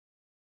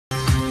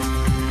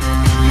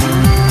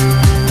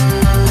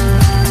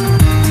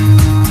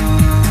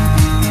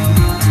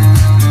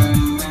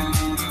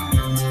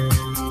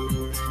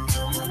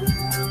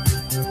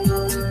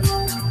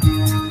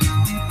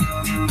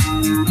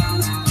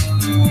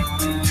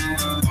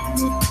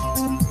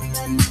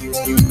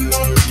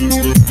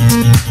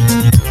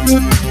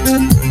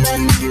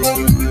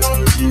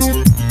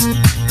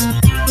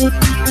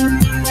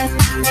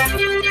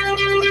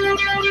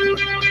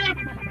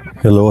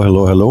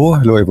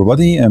Hello,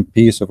 everybody, and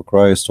peace of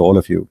Christ to all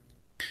of you.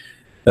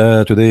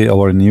 Today,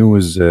 our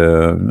news,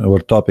 our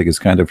topic is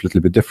kind of a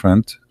little bit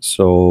different.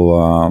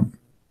 So,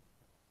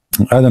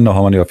 I don't know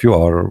how many of you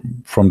are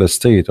from the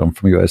state. I'm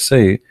from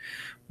USA,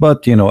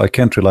 but you know, a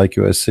country like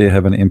USA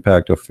have an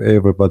impact of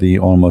everybody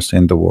almost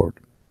in the world.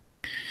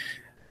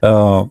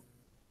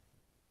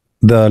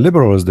 The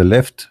liberals, the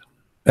left,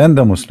 and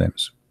the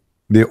Muslims,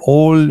 they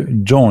all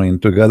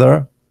joined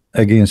together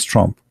against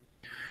Trump.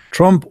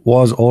 Trump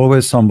was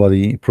always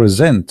somebody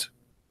present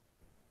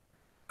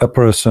a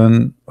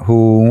person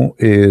who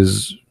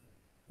is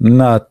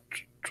not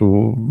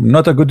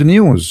a good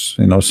news,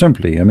 you know,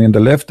 simply. I mean,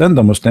 the left and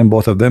the Muslim,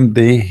 both of them,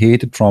 they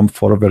hate Trump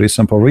for a very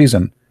simple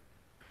reason.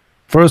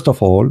 First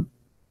of all,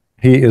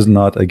 he is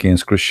not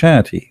against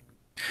Christianity.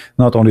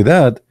 Not only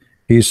that,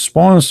 he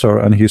sponsor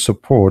and he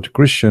support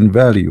Christian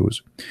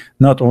values.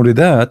 Not only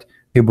that,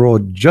 he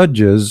brought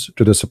judges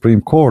to the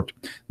Supreme Court.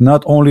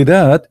 Not only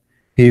that,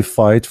 he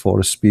fight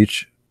for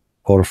speech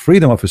or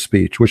freedom of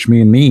speech, which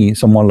mean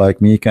someone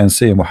like me can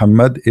say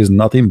Muhammad is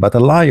nothing but a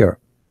liar.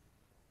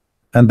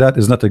 And that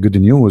is not a good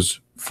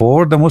news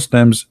for the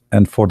Muslims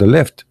and for the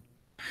left.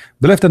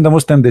 The left and the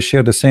Muslim, they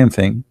share the same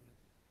thing.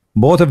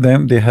 Both of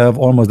them, they have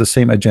almost the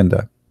same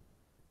agenda.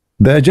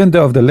 The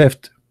agenda of the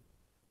left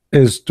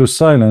is to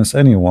silence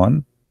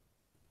anyone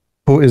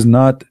who is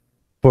not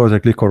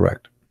politically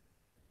correct.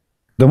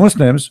 The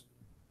Muslims,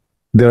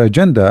 their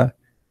agenda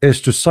is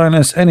to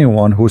silence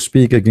anyone who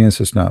speak against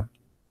Islam.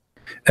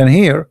 And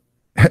here,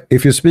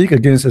 if you speak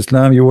against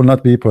Islam, you will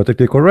not be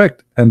politically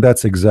correct. And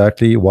that's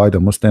exactly why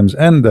the Muslims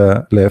and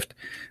the left,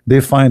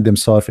 they find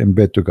themselves in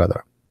bed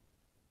together.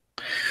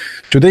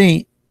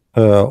 Today,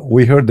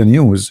 we heard the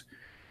news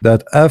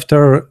that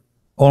after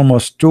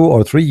almost 2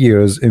 or 3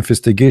 years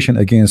investigation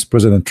against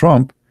President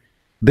Trump,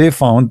 they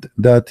found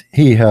that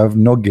he have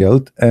no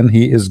guilt and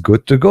he is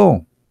good to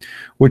go.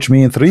 Which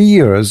means 3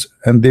 years,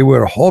 and they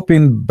were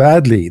hoping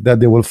badly that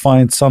they will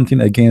find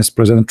something against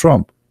President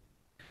Trump.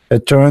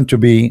 It turned to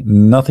be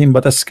nothing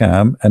but a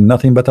scam and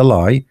nothing but a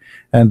lie,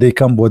 and they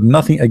come with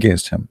nothing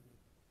against him.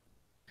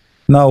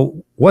 Now,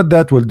 what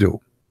that will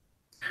do?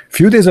 A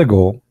few days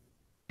ago,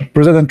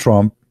 President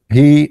Trump,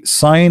 he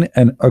signed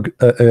an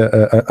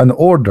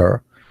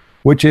order,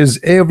 which is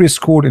every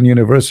school and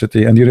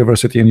university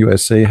in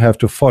USA have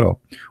to follow.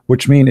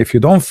 Which means if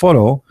you don't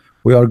follow,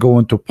 we are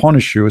going to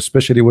punish you,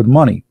 especially with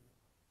money.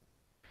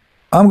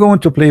 I'm going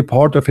to play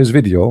part of his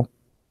video,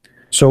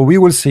 so we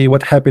will see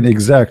what happened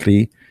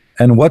exactly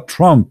and what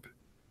Trump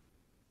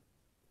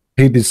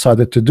he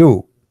decided to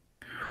do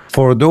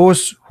for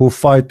those who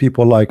fight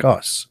people like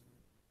us.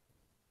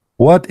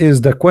 What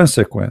is the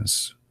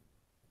consequence?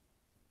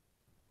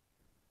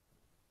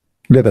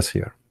 Let us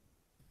hear.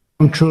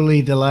 I'm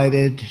truly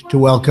delighted to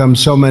welcome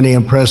so many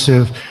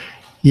impressive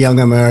young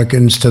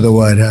Americans to the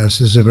White House.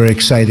 This is a very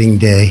exciting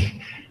day.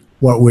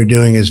 What we're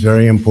doing is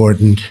very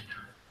important,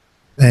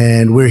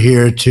 and we're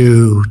here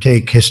to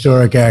take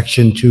historic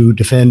action to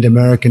defend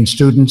American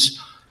students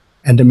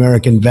and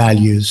American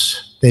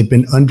values. They've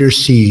been under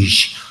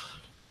siege.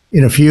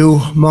 In a few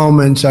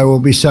moments, I will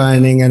be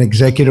signing an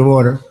executive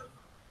order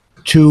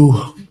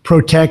to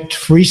protect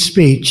free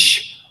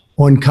speech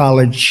on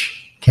college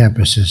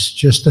campuses.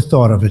 Just the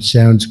thought of it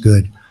sounds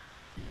good.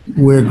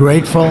 We're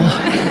grateful.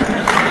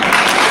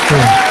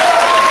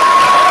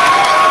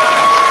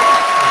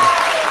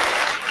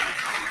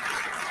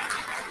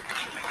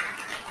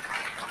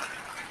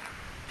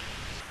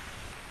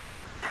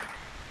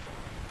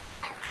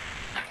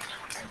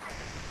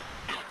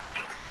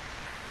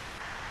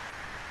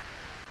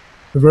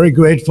 We're very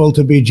grateful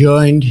to be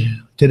joined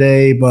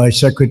today by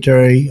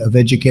Secretary of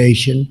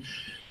Education,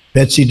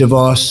 Betsy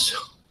DeVos.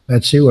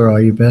 Betsy, where are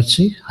you,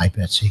 Betsy? Hi,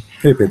 Betsy.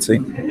 Hey, Betsy.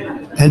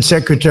 And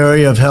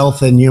Secretary of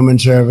Health and Human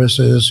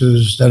Services,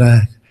 who's done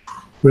a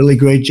really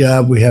great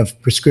job. We have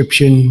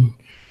prescription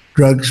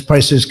drugs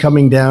prices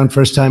coming down,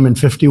 first time in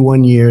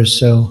 51 years.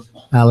 So,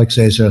 Alex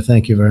Azar,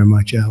 thank you very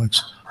much,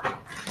 Alex.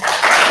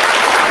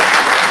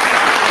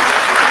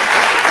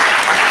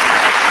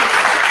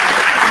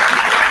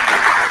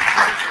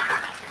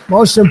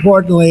 Most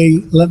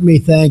importantly, let me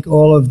thank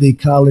all of the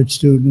college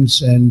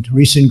students and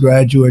recent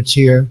graduates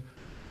here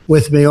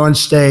with me on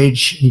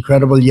stage,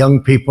 incredible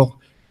young people.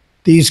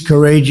 These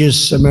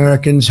courageous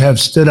Americans have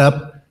stood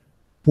up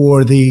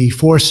for the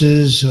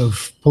forces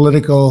of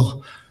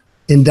political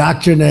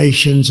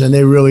indoctrinations, and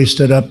they really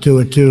stood up to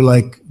it too,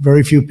 like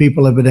very few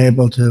people have been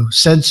able to.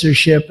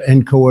 Censorship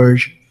and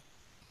coercion.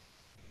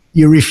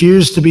 You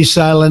refuse to be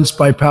silenced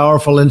by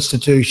powerful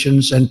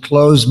institutions and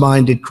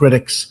closed-minded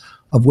critics,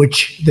 of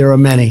which there are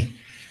many.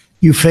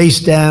 You face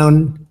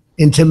down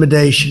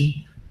intimidation,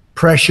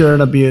 pressure,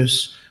 and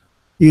abuse.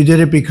 You did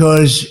it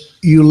because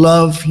you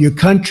love your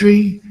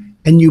country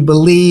and you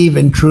believe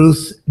in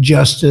truth,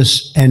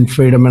 justice, and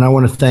freedom. And I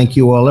want to thank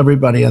you all,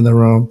 everybody in the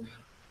room,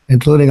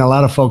 including a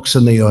lot of folks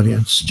in the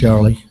audience,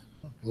 Charlie,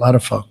 a lot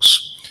of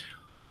folks.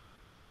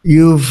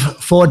 You've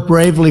fought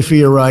bravely for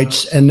your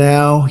rights, and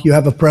now you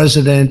have a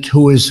president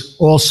who is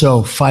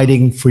also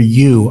fighting for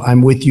you.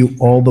 I'm with you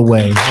all the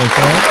way. Okay? All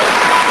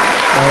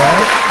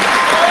right?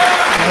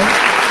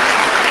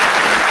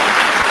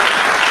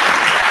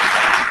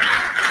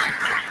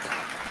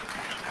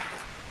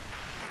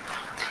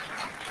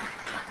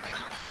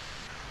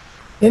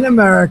 Okay? In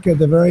America,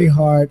 the very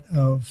heart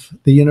of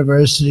the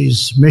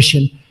university's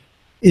mission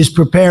is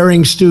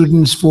preparing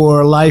students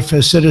for life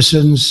as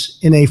citizens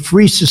in a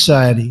free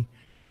society.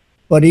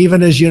 But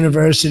even as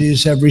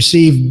universities have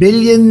received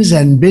billions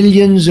and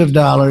billions of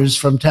dollars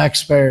from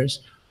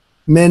taxpayers,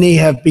 many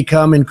have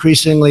become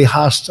increasingly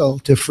hostile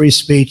to free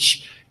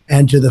speech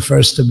and to the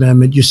First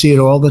Amendment. You see it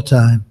all the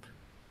time.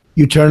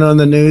 You turn on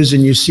the news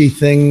and you see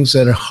things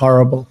that are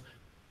horrible.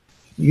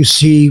 You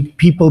see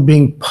people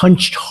being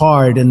punched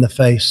hard in the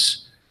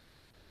face.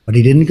 But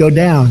he didn't go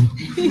down.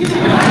 He didn't go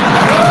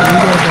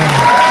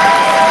down.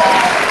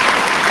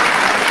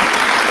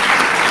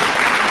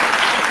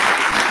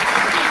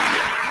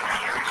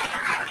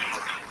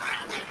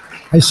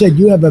 I said,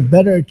 you have a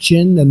better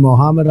chin than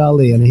Muhammad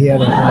Ali, and he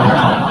had a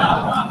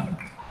better chin.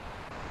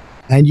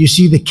 And you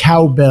see the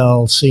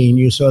cowbell scene.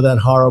 You saw that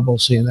horrible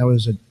scene. That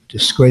was a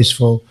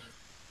disgraceful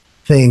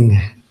thing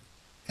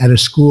at a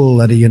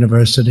school, at a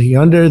university.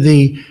 Under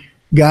the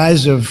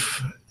guise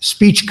of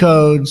speech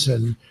codes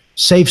and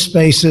safe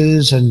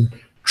spaces and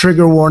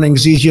trigger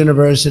warnings, these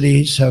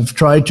universities have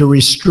tried to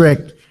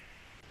restrict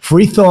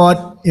free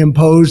thought,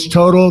 impose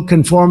total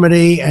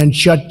conformity, and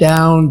shut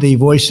down the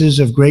voices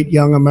of great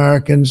young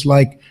Americans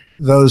like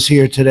those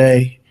here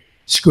today.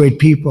 It's great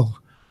people.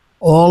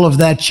 All of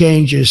that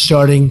changes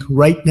starting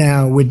right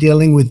now. We're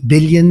dealing with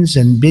billions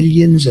and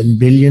billions and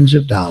billions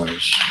of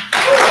dollars.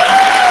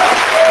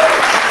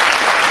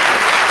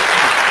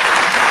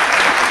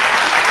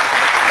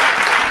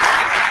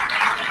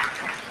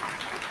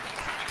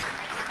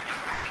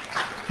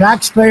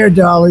 Taxpayer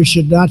dollars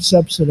should not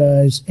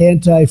subsidize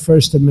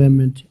anti-First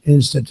Amendment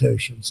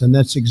institutions, and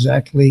that's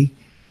exactly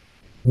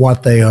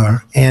what they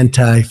are,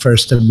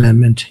 anti-First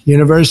Amendment.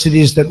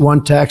 Universities that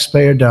want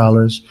taxpayer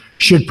dollars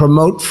should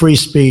promote free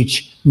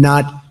speech,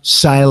 not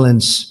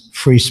silence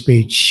free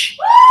speech.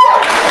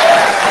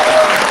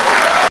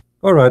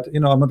 All right,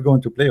 I'm not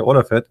going to play all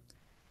of it,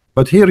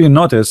 but here you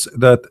notice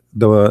that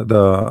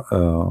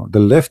the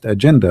left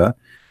agenda,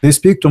 they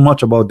speak too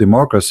much about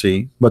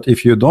democracy, but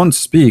if you don't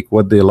speak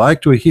what they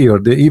like to hear,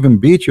 they even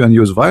beat you and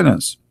use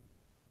violence.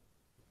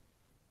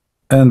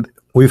 And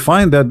we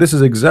find that this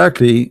is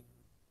exactly,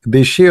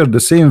 they share the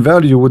same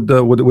value with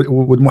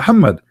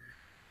Muhammad.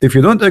 If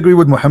you don't agree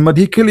with Muhammad,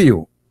 he kill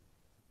you.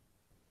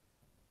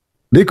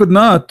 They could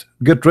not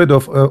get rid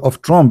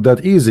of Trump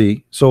that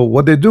easy. So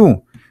what they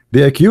do,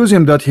 they accuse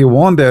him that he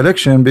won the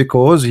election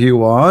because he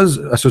was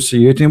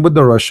associating with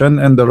the Russian,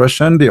 and the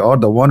Russian, they are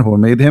the one who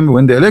made him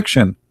win the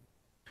election.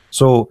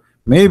 So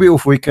maybe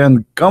if we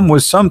can come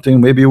with something,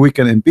 maybe we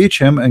can impeach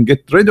him and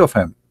get rid of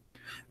him.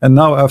 And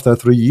now after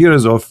 3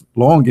 years of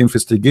long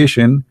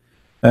investigation,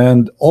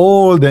 and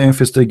all the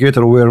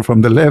investigators were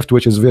from the left,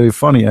 which is very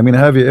funny. I mean,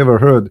 have you ever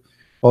heard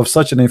of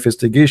such an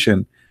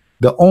investigation?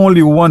 The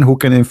only one who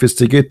can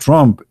investigate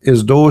Trump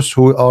is those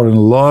who are in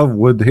love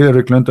with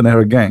Hillary Clinton and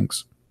her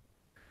gangs.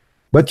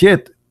 But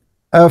yet,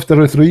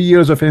 after 3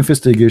 years of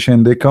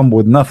investigation, they come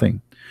with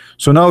nothing.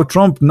 So now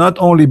Trump not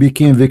only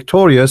became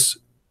victorious,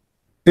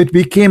 it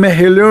became a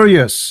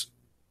hilarious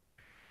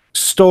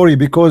story,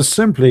 because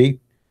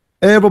simply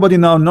everybody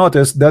now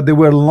noticed that they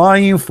were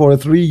lying for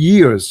 3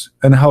 years,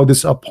 and how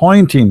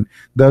disappointing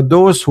that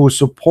those who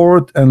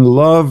support and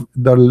love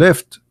the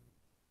left,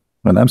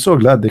 and I'm so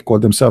glad they call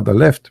themselves the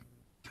left.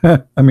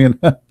 I mean,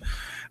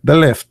 the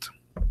left.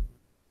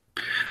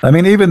 I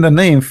mean, even the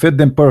name fit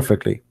them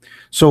perfectly.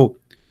 So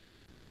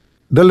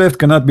the left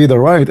cannot be the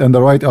right, and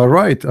the right are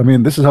right. I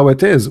mean, this is how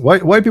it is. Why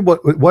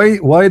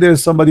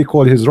there's somebody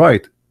called his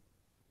right?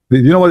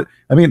 You know what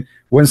I mean?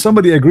 When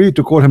somebody agreed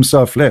to call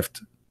himself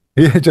left,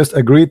 he just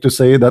agreed to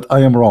say that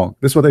I am wrong.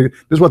 This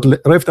is what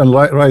left and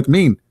right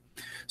mean.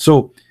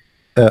 So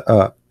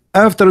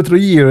after 3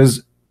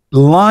 years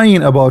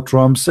lying about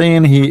Trump,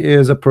 saying he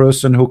is a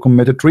person who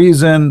committed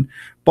treason,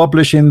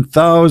 publishing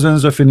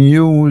thousands of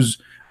news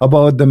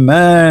about the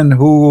man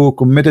who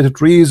committed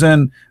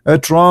treason,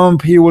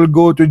 Trump, he will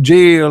go to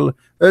jail,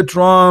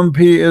 Trump,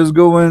 he is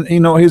going,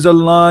 he's a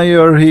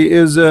liar, he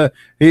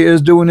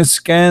is doing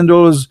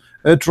scandals,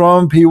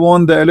 Trump, he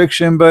won the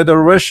election by the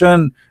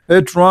Russian,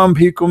 Trump,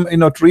 he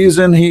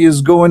treason, he is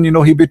going,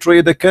 he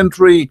betrayed the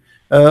country,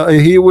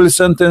 he will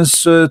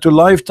sentence to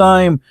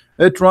lifetime.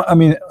 I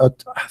mean,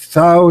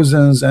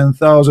 thousands and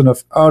thousands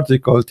of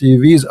articles,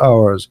 TV's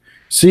hours,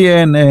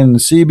 CNN,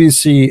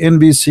 CBC,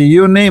 NBC,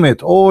 you name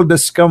it, all the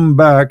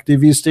scumbag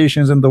TV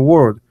stations in the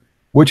world,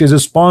 which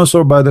is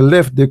sponsored by the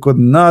left. They could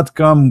not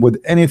come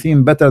with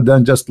anything better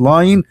than just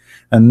lying,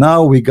 and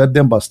now we got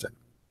them busted.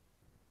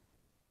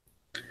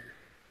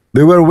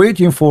 They were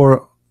waiting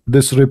for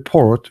this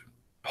report,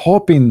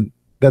 hoping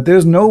that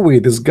there's no way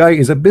this guy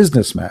is a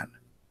businessman.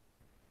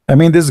 I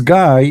mean, this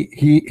guy,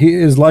 he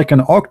is like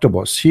an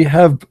octopus. He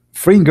have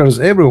fingers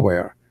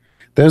everywhere.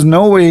 There's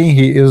no way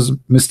he is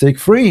mistake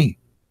free.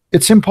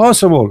 It's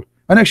impossible.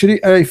 And actually,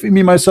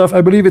 me myself,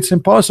 I believe it's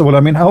impossible. I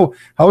mean, how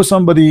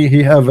somebody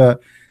he have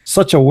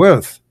such a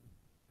wealth,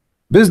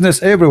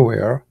 business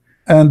everywhere,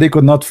 and they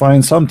could not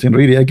find something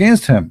really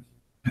against him.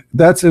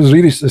 That's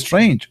really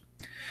strange.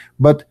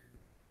 But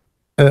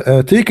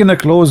taking a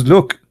close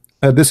look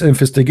at this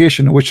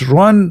investigation, which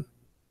run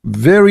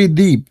very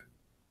deep,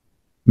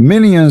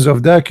 millions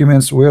of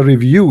documents were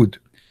reviewed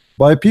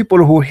by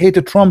people who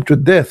hated Trump to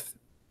death,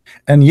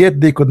 and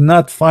yet they could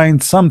not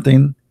find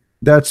something.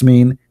 That's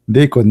mean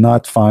they could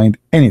not find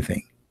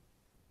anything.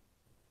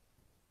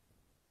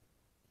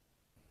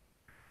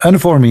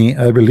 And for me,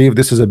 I believe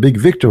this is a big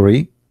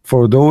victory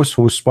for those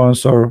who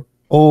sponsor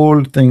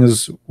all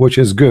things which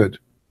is good.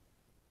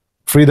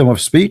 Freedom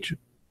of speech,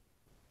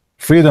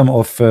 freedom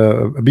of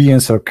being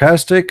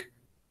sarcastic,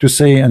 to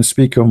say and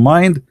speak your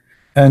mind,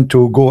 and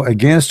to go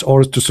against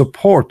or to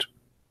support,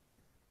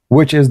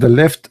 which is the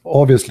left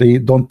obviously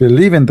don't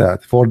believe in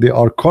that, for they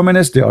are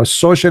communists, they are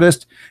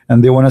socialists,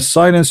 and they want to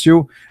silence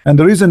you. And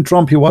the reason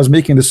Trump, he was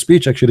making the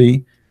speech,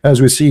 actually,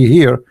 as we see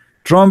here,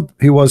 Trump,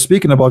 he was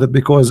speaking about it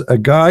because a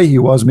guy, he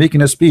was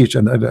making a speech,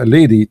 and a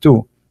lady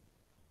too,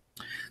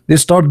 they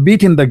start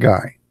beating the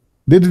guy.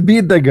 They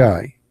beat the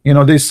guy, you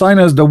know, they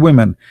silence the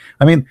women.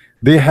 I mean,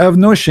 they have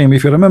no shame.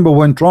 If you remember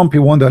when Trump, he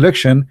won the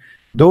election,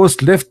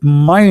 those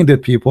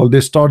left-minded people,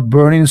 they start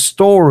burning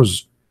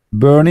stores,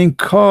 burning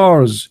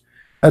cars,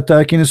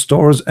 attacking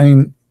stores,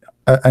 and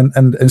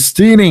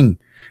stealing.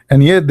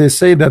 And yet they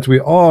say that we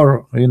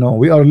are, you know,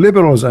 we are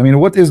liberals. I mean,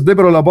 what is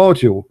liberal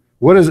about you?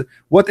 What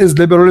is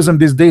liberalism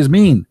these days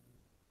mean?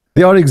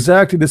 They are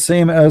exactly the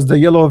same as the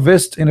yellow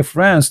vest in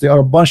France. They are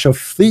a bunch of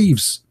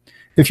thieves.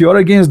 If you are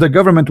against the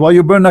government, why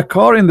you burn a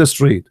car in the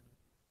street?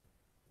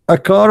 A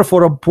car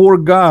for a poor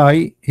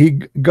guy,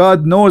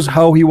 God knows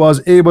how he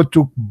was able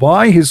to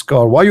buy his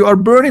car. Why you are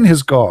burning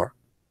his car?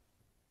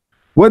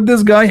 What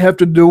does guy have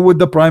to do with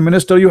the prime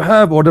minister you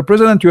have or the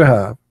president you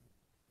have?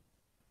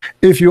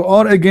 If you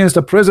are against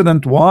the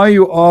president, why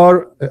you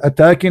are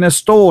attacking a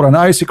store, an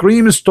ice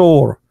cream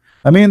store?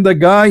 I mean, the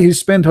guy, he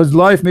spent his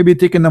life maybe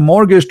taking a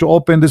mortgage to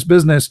open this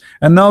business,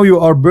 and now you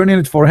are burning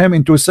it for him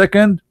into a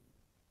second.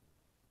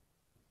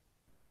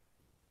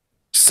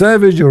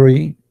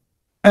 Savagery,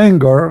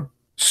 anger,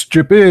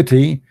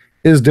 stupidity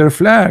is their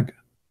flag.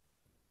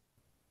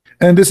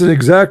 And this is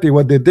exactly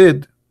what they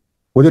did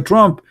with the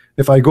Trump.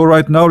 If I go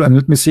right now and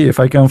let me see if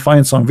I can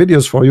find some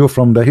videos for you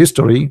from the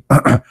history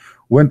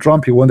when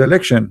Trump, he won the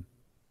election.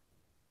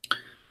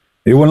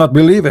 You will not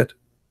believe it.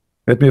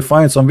 Let me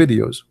find some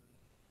videos.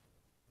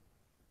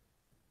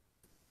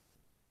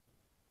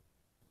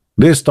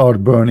 They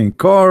start burning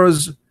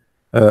cars.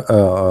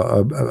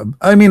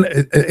 I mean,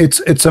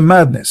 it's a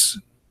madness.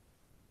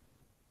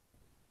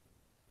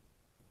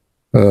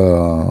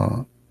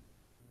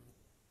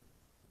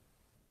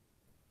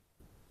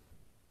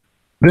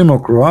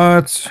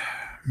 Democrats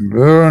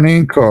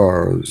burning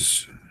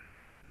cars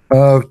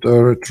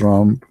after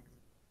Trump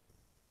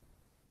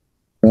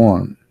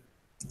won.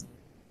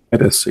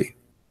 Let us see.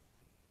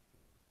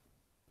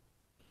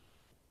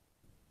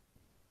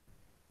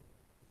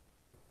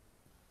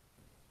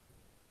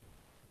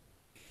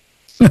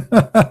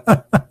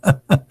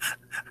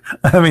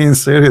 I mean,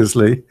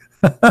 seriously.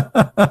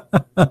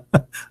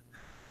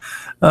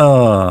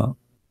 Oh,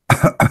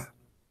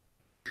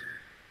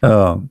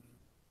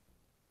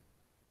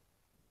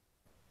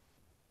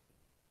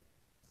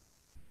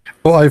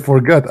 I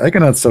forgot. I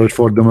cannot search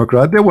for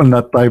Democrat. They will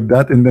not type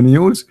that in the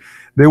news.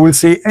 They will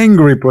say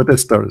angry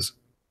protesters.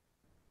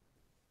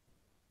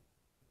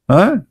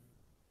 Huh?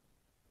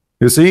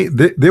 You see,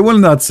 they will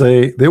not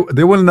say they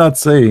will not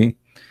say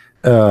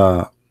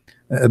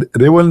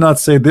they will not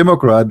say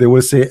Democrat. They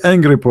will say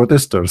angry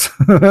protesters.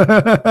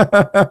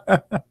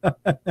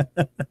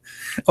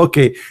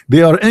 Okay,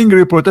 they are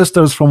angry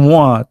protesters from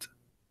what?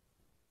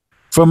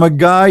 From a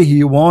guy,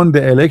 he won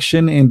the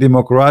election in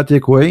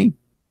democratic way,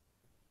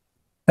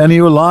 and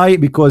you lie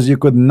because you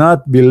could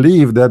not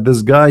believe that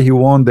this guy, he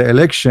won the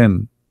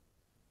election.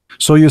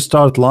 So you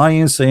start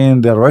lying,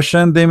 saying the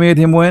Russian, they made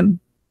him win.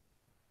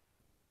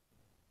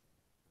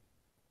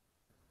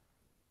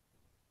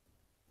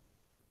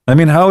 I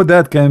mean, how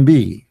that can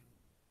be?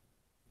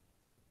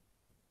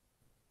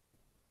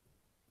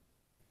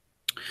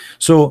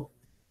 So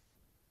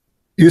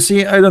you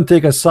see, I don't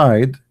take a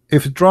side.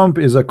 If Trump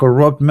is a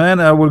corrupt man,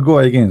 I will go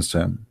against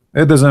him.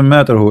 It doesn't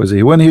matter who is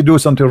he. When he do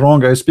something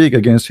wrong, I speak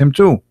against him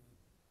too.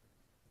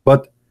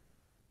 But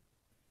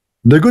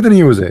the good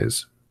news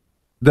is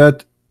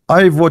that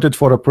I voted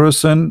for a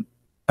person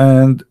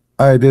and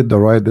I did the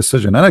right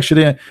decision. And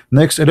actually,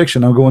 next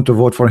election, I'm going to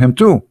vote for him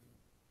too.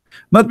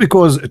 Not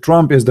because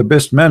Trump is the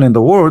best man in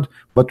the world,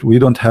 but we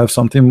don't have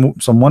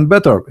someone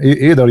better.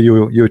 Either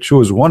you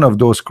choose one of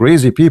those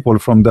crazy people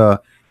from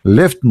the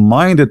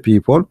left-minded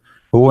people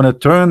who want to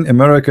turn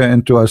America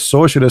into a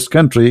socialist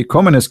country,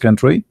 communist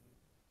country.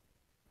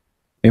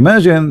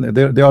 Imagine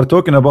they are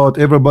talking about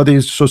everybody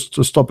just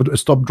to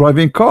stop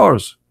driving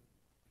cars.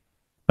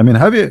 I mean,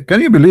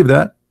 can you believe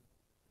that?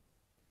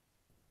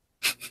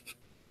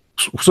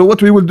 So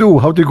what we will do?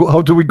 How to go?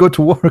 How do we go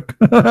to work?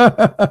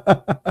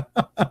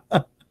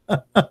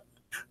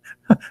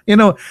 You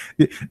know,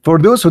 for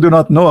those who do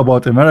not know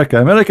about America,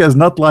 America is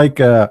not like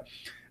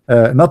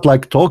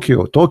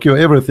Tokyo. Tokyo,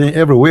 everything,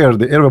 everywhere,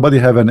 everybody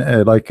have an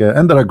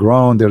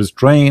underground. There's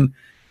train.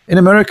 In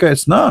America,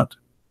 it's not.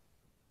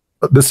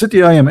 The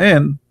city I am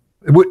in,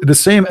 the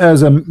same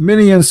as a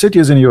million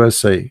cities in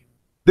USA.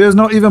 There's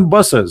not even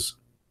buses,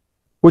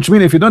 which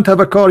means if you don't have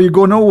a car, you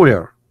go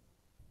nowhere.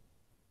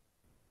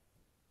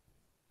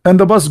 And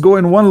the bus go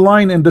in one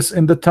line in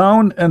the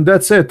town, and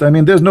that's it. I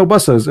mean, there's no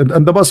buses,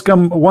 and the bus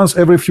come once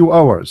every few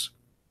hours.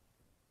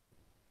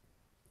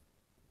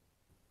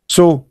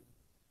 So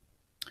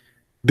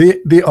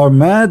they are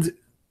mad.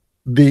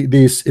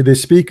 They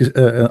speak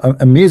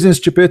amazing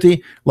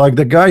stupidity. Like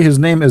the guy, his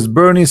name is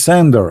Bernie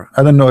Sanders.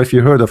 I don't know if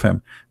you heard of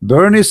him.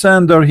 Bernie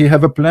Sanders, he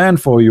have a plan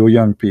for you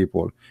young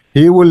people.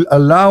 He will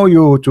allow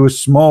you to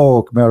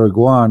smoke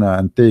marijuana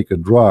and take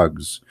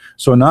drugs.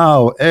 So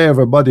now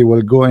everybody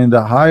will go in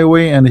the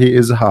highway and he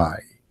is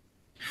high.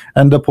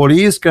 And the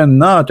police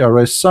cannot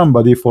arrest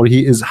somebody for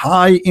he is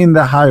high in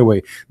the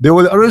highway. They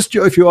will arrest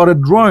you if you are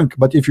drunk,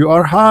 but if you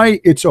are high,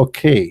 it's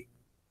okay.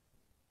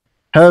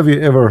 Have you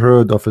ever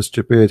heard of a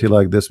stupidity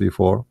like this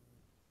before?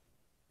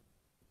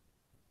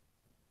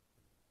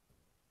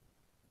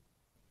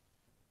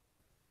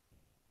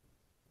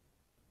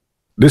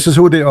 This is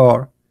who they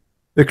are.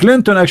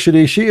 Clinton,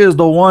 actually, she is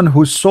the one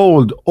who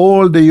sold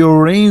all the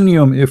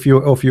uranium of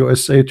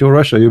USA to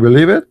Russia. You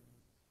believe it?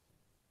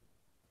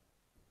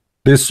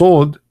 They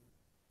sold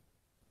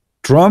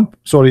Clinton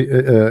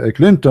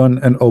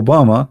and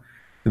Obama.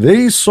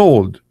 They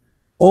sold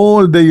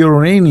all the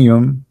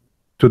uranium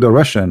to the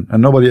Russian,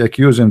 and nobody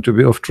accused him to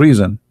be of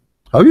treason.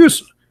 How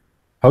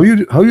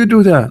you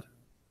do that?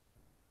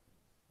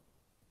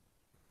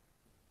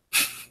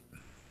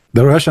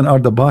 The Russian are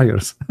the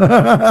buyers.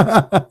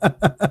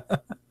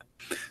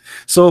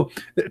 So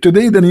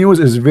today the news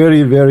is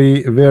very,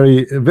 very,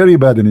 very, very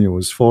bad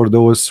news for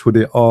those who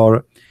they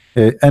are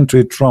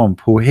anti-Trump,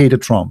 who hate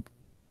Trump.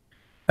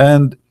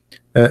 And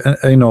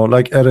you know,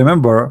 like I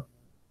remember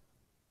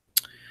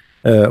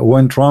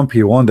when Trump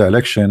he won the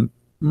election,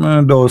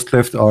 those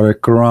left are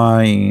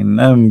crying,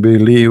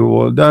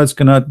 unbelievable, that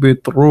cannot be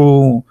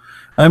true.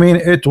 I mean,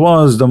 it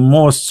was the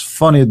most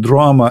funny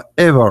drama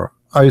ever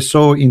I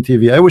saw in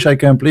TV. I wish I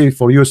can play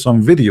for you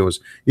some videos.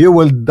 You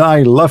will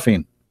die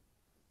laughing.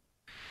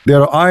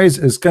 Their eyes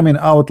is coming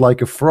out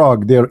like a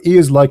frog, their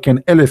ears like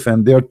an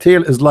elephant, their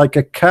tail is like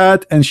a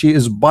cat, and she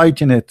is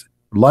biting it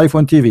live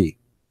on TV.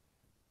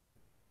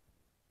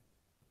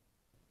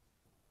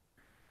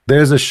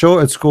 There's a show,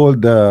 it's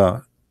called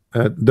the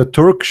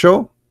Turk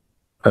show.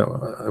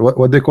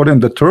 What they call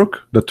him, the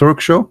Turk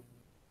show.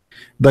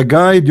 The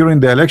guy during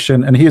the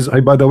election, and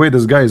by the way,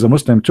 this guy is a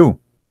Muslim too,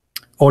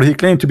 or he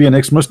claimed to be an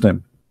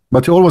ex-Muslim,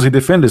 but he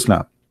defend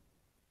Islam.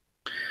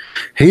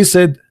 He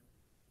said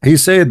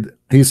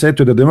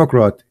to the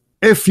Democrat,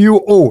 if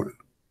you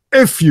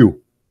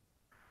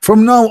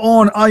from now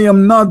on I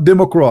am not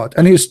Democrat,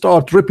 and he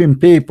start ripping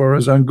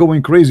papers and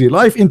going crazy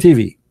live in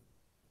TV.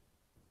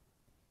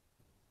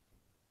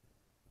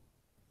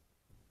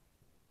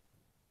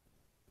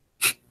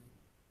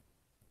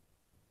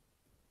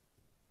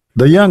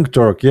 The young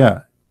Turk,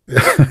 yeah.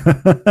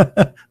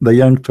 The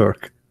young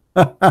Turk.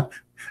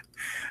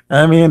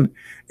 I mean,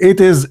 it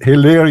is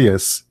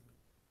hilarious,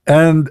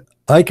 and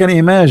I can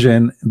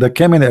imagine the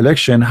coming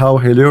election how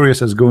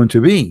hilarious it's going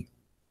to be,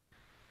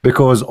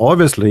 because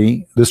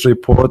obviously this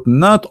report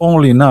not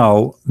only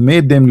now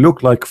made them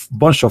look like a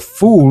bunch of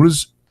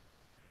fools.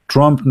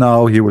 Trump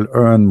now he will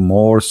earn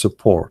more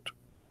support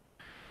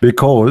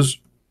because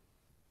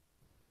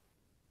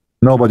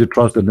nobody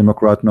trusts the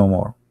Democrat no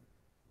more.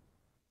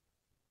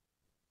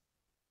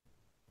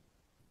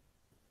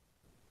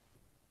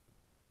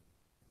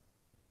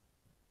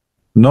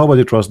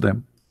 Nobody trusts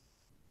them.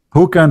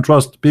 Who can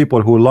trust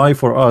people who lie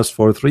for us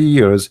for 3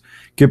 years,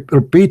 keep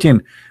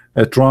repeating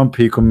Trump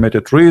he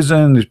committed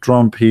treason,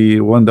 Trump he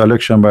won the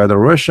election by the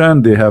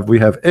Russian, we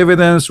have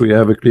evidence, we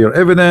have a clear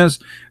evidence,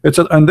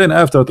 and then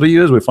after 3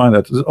 years we find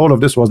that all of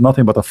this was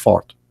nothing but a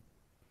fart.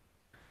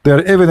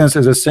 Their evidence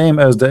is the same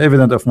as the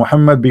evidence of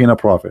Mohammed being a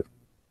prophet.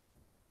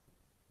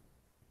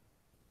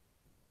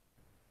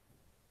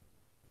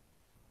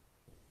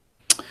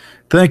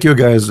 Thank you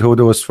guys who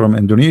was from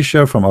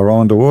Indonesia, from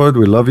around the world.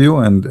 We love you,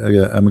 and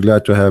I'm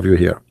glad to have you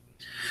here.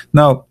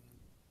 Now,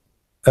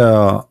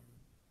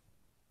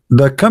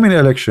 the coming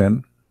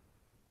election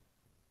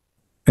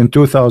in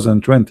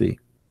 2020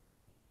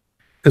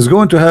 is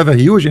going to have a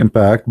huge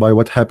impact by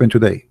what happened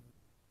today.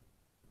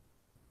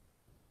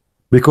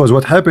 Because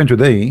what happened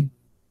today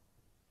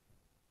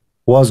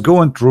was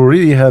going to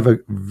really have a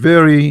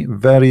very,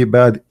 very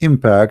bad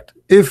impact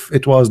if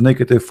it was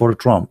negative for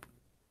Trump.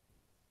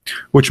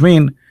 Which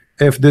means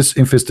if this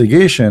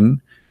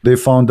investigation they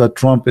found that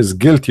Trump is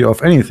guilty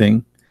of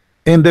anything,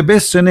 in the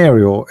best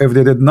scenario, if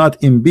they did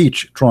not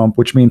impeach Trump,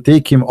 which means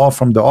take him off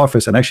from the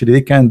office, and actually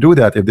they can do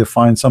that if they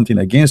find something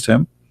against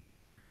him,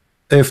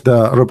 if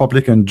the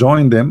Republican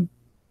join them,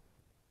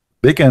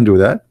 they can do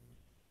that.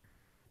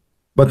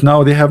 but now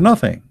they have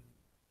nothing.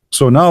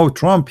 So now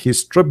Trump, he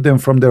stripped them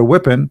from their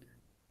weapon,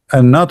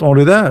 and not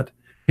only that,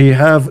 he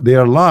have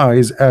their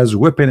lies as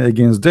weapon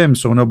against them,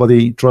 so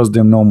nobody trusts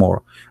them no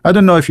more. I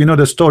don't know if you know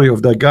the story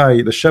of that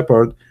guy, the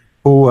shepherd,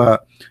 who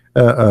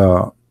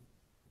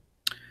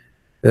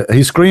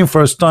he screamed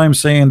first time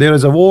saying, there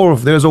is a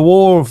wolf, there's a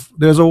wolf,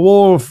 there's a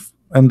wolf,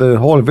 and the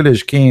whole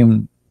village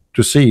came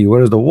to see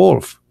where is the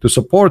wolf, to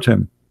support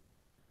him.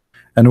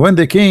 And when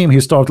they came,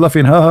 he started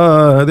laughing, ha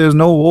ha, there's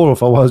no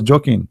wolf, I was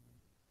joking.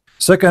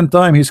 Second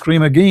time he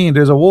screamed again,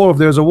 there's a wolf,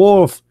 there's a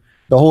wolf.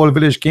 The whole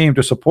village came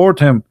to support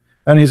him,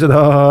 and he said,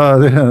 ha ha,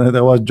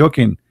 that was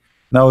joking.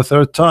 Now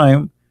third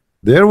time,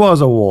 there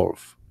was a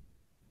wolf,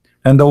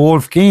 and the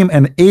wolf came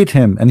and ate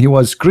him, and he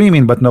was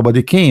screaming, but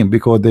nobody came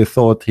because they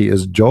thought he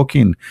is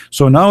joking.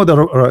 So now the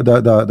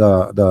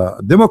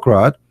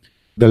Democrat,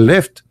 the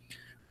left,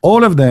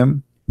 all of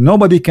them,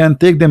 nobody can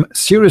take them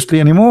seriously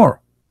anymore,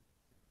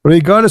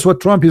 regardless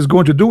what Trump is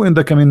going to do in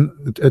the coming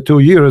 2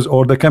 years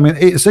or the coming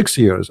 6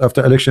 years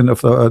after election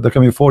of the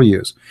coming 4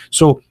 years.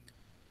 So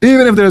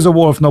even if there is a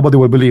wolf, nobody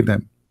will believe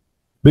them,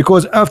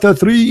 because after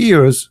 3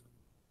 years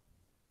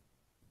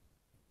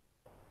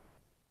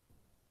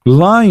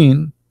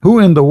lying, who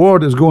in the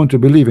world is going to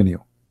believe in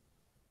you?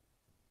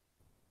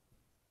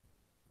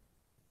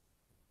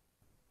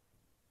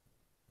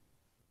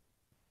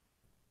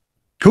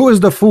 Who is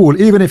the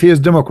fool, even if he is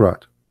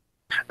Democrat?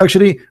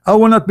 Actually, I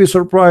will not be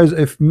surprised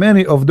if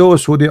many of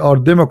those who they are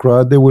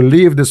Democrat, they will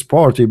leave this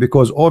party,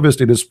 because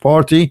obviously this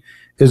party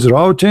is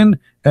rotten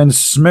and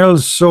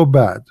smells so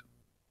bad.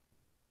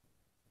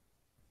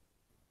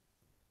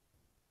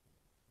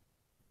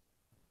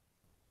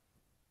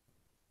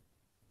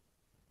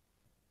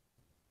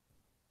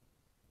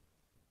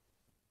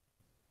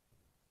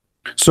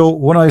 So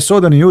when I saw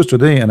the news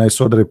today and I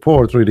saw the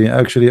report, really,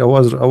 actually, I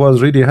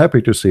was really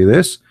happy to see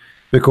this,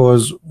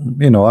 because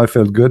you know, I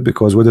felt good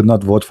because we did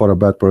not vote for a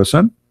bad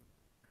person.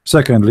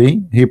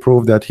 Secondly, he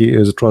proved that he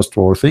is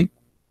trustworthy,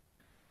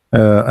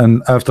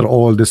 and after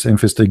all this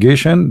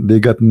investigation, they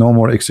got no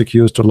more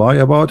excuse to lie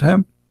about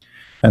him,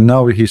 and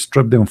now he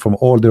stripped them from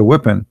all their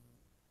weapon,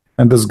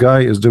 and this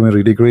guy is doing a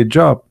really great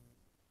job.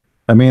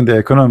 I mean, the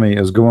economy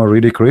is going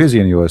really crazy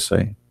in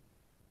USA.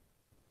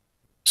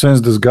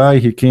 Since this guy,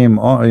 he came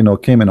on, you know,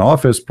 came in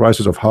office,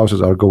 prices of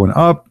houses are going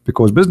up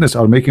because business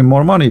are making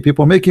more money,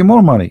 people making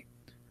more money,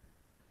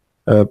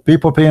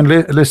 people paying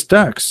less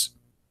tax.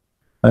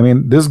 I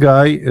mean, this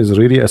guy is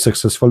really a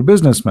successful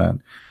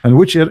businessman, and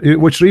which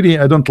really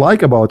I don't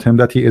like about him,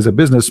 that he is a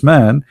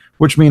businessman,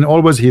 which mean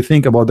always he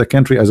think about the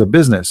country as a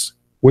business,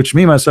 which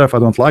me myself, I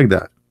don't like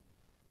that,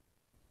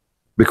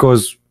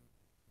 because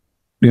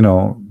you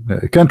know,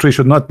 a country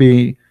should not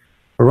be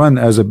run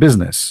as a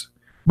business.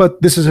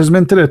 But this is his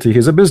mentality.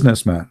 He's a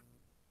businessman.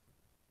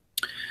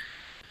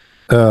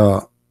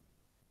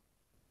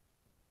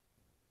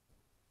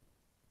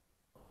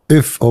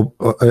 If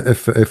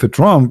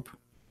Trump,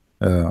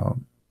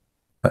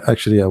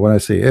 actually, when I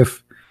say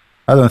if,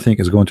 I don't think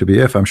it's going to be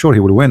if. I'm sure he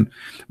will win.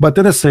 But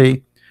let us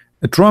say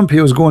Trump,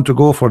 he was going to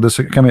go for this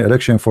coming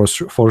election for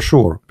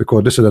sure,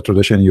 because this is a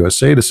tradition in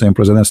USA. The same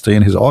president stay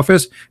in his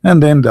office,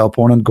 and then the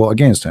opponent go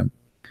against him.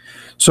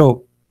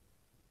 So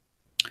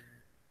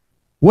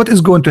what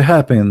is going to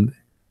happen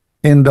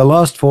in the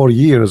last 4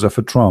 years of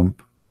a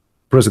Trump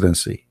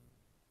presidency?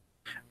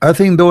 I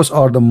think those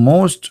are the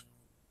most,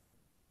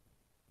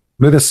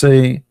 let us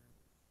say,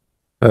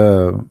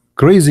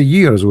 crazy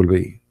years will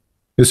be.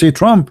 You see,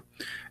 Trump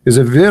is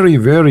a very,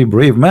 very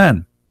brave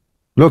man.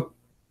 Look,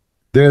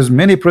 there's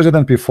many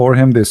presidents before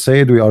him. They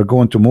said we are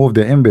going to move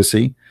the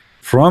embassy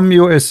from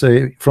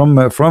USA, from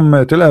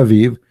Tel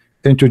Aviv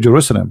into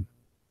Jerusalem,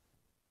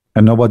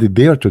 and nobody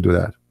dared to do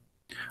that.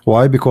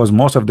 Why? Because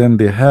most of them,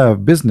 they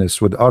have business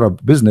with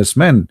Arab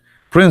businessmen,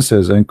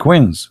 princes and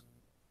queens,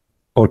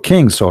 or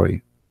kings,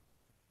 sorry.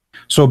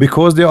 So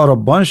because they are a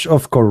bunch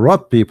of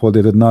corrupt people,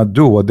 they did not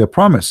do what they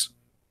promised.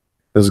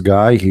 This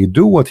guy, he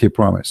do what he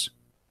promised.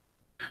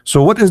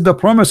 So what is the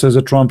promises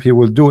that Trump he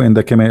will do in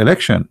the coming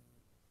election?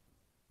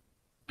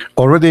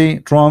 Already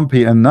Trump,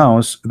 he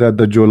announced that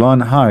the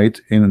Golan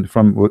Heights,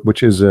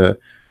 which is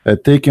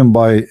taken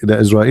by the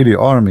Israeli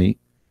army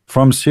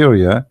from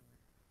Syria,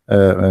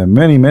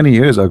 many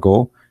years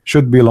ago,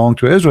 should belong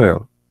to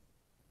Israel.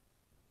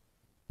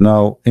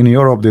 Now in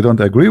Europe they don't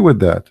agree with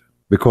that,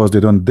 because they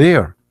don't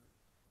dare.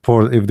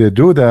 For if they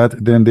do that,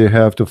 then they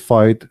have to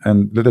fight,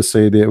 and let us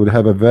say they would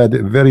have a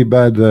very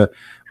bad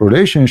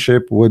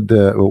relationship with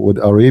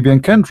Arabian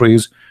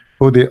countries,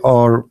 who they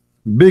are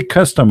big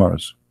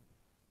customers.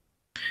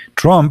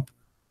 Trump,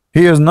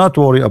 he is not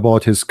worried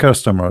about his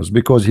customers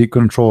because he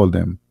controls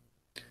them.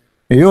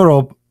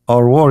 Europe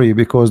are worried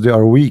because they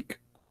are weak.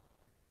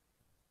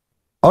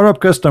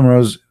 Arab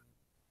customers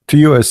to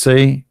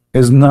USA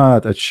is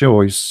not a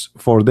choice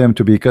for them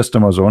to be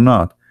customers or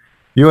not.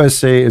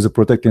 USA is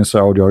protecting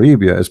Saudi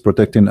Arabia, is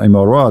protecting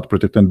Emirates,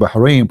 protecting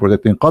Bahrain,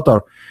 protecting Qatar,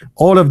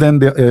 all of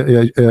them,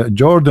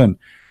 Jordan,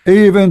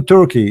 even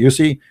Turkey. You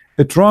see,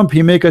 Trump,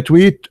 he make a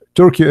tweet,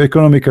 Turkey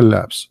economic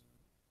collapse.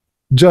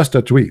 Just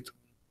a tweet.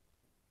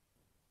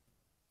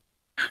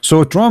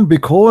 So Trump,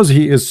 because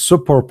he is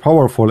super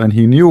powerful and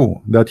he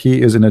knew that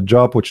he is in a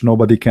job which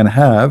nobody can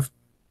have,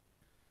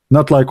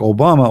 not like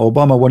Obama.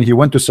 Obama, when he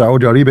went to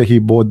Saudi Arabia, he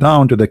bowed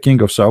down to the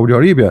king of Saudi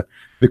Arabia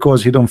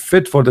because he don't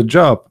fit for the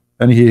job,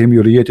 and he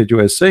humiliated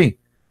USA.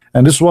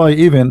 And this is why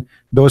even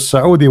those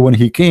Saudi, when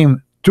he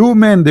came, two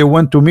men, they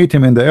went to meet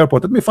him in the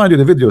airport. Let me find you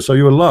the video so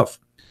you will laugh.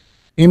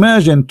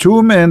 Imagine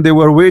two men, they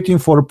were waiting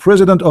for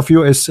president of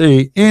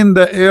USA in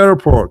the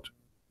airport.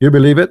 You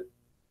believe it?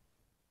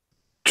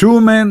 Two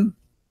men,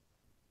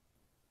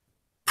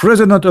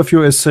 president of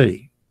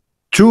USA.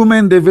 Two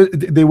men,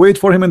 they wait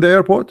for him in the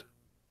airport.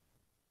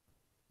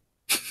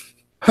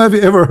 Have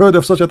you ever heard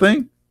of such a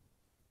thing?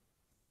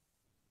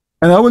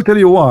 And I will tell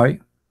you why.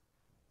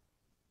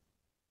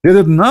 They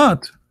did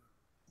not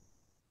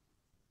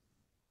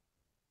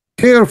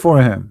care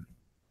for him.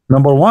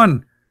 Number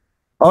one,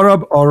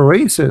 Arab are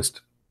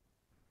racist.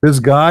 This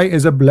guy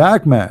is a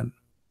black man.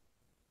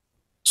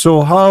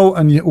 So how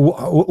and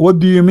what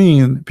do you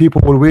mean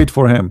people will wait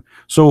for him?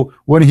 So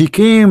when he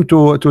came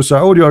to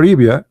Saudi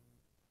Arabia,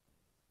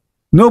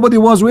 nobody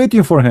was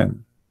waiting for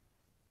him.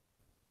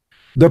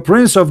 The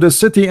prince of the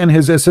city and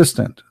his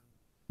assistant,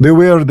 they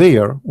were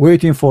there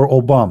waiting for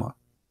Obama.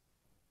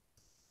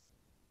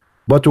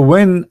 But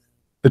when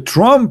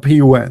Trump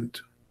he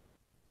went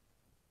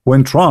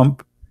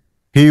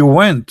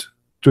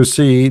to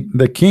see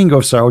the king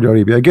of Saudi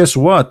Arabia, guess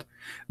what?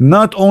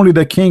 Not only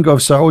the king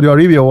of Saudi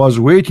Arabia was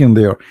waiting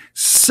there,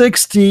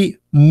 60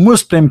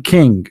 Muslim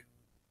king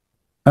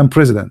and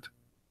president,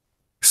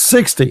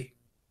 60.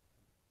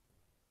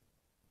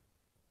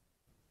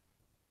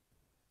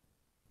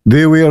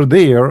 They were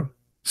there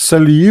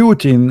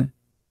saluting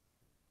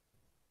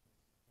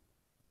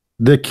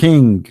the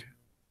king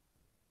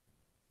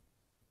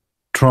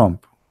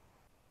Trump,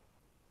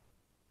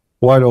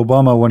 while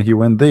Obama, when he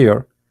went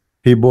there,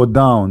 he bowed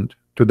down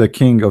to the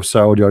king of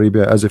Saudi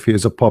Arabia as if he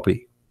is a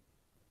puppy.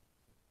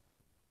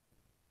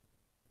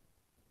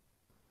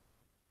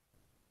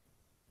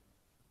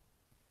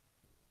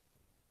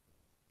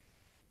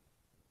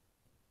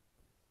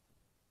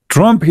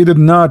 Trump, he did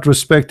not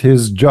respect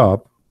his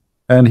job,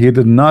 and he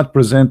did not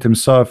present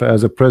himself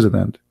as a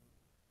president.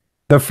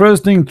 The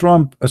first thing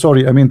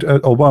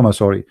Obama,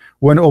 sorry,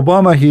 when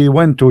Obama he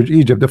went to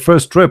Egypt, the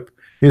first trip,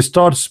 he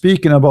starts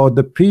speaking about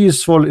the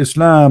peaceful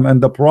Islam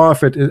and the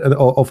prophet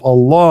of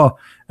Allah,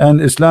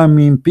 and Islam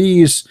mean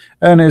peace,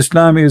 and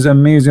Islam is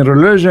amazing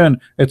religion,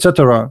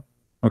 etc.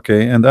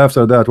 Okay, and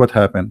after that, what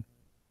happened?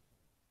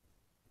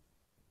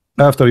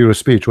 After your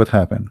speech, what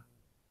happened?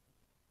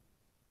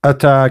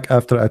 Attack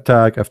after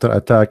attack after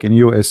attack in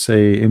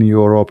USA, in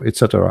Europe,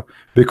 etc.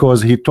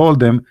 Because he told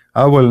them,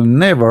 I will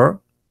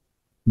never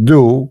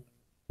do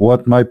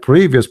what my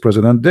previous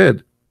president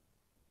did.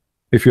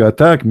 If you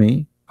attack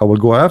me, I will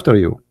go after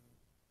you.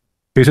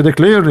 He said it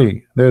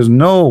clearly,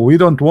 we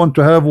don't want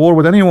to have war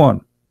with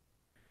anyone.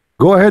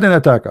 Go ahead and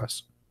attack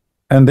us.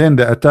 And then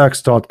the attacks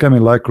start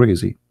coming like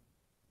crazy.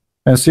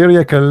 And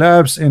Syria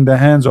collapsed in the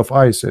hands of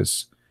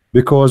ISIS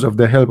because of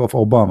the help of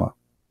Obama.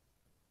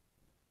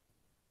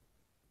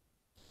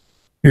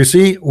 You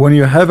see, when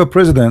you have a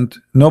president,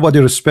 nobody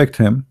respects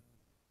him.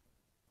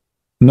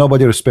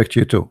 Nobody respects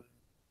you too.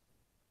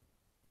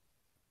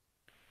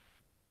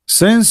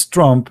 Since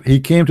Trump, he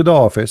came to the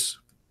office,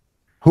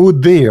 who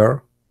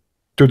dare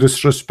to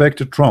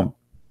disrespect Trump?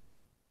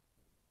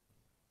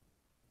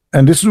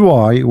 And this is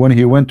why when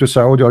he went to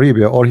Saudi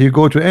Arabia or he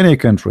go to any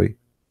country,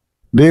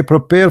 they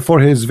prepare for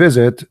his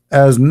visit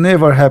as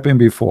never happened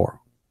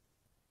before.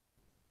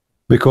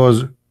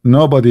 Because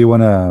nobody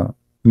wanna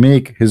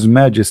make His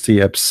Majesty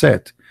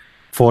upset,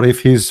 for if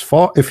he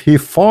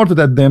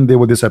farted at them, they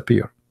will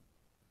disappear.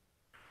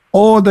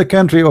 All the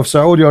country of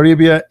Saudi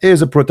Arabia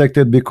is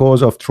protected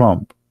because of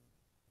Trump,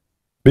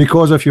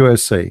 because of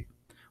USA.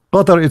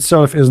 Qatar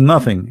itself is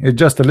nothing. It's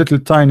just a little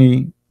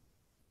tiny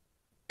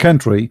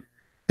country.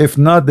 If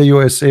not the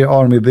USA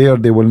army there,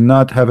 they will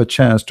not have a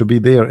chance to be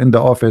there in the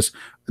office.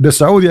 The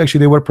Saudi, actually,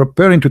 they were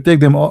preparing to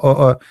take them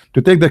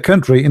to take the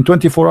country in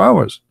 24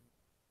 hours.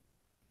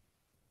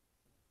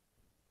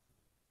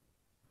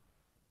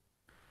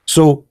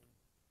 So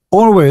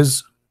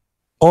always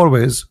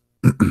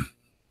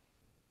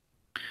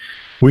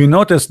we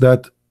notice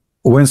that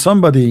when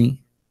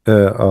somebody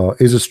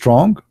is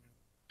strong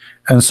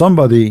and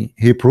somebody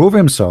he prove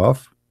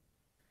himself,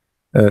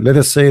 let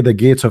us say the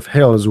gates of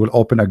hells will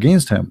open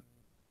against him.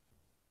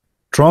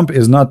 Trump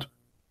is not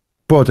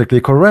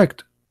politically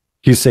correct.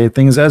 He say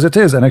things as it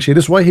is, and actually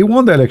this is why he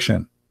won the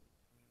election.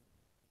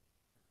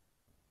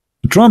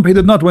 Trump, he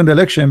did not win the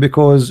election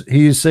because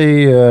he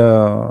say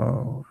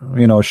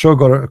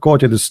sugar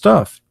coated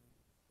stuff.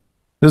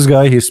 This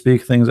guy, he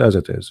speak things as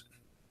it is.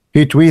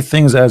 He tweet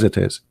things as it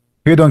is.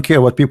 He don't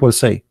care what people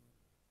say.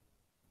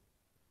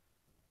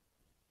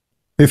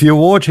 If you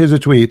watch his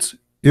tweets,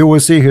 you will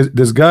see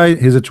this guy,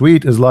 his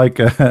tweet is like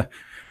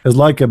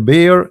a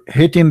bear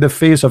hitting the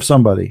face of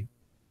somebody.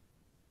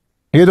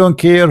 He don't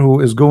care who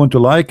is going to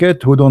like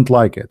it, who don't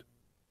like it.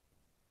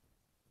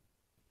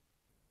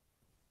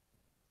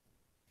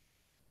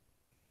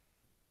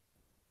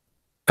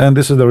 And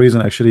this is the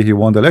reason actually he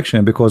won the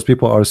election, because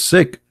people are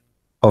sick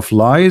of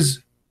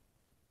lies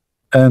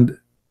and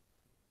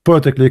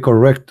politically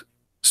correct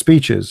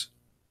speeches,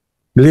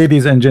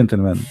 ladies and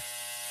gentlemen.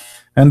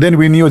 And then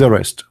we knew the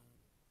rest.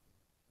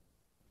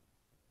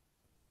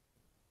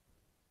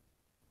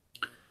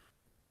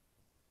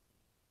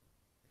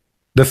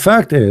 The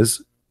fact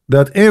is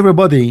that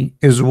everybody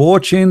is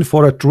watching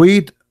for a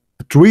tweet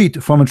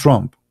from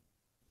Trump.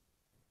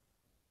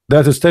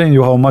 That is telling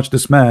you how much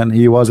this man,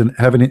 he wasn't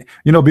having,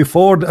 you know,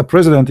 before a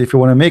president, if you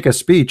want to make a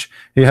speech,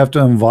 you have to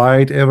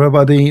invite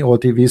everybody or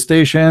TV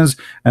stations,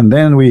 and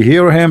then we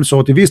hear him.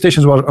 So TV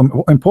stations were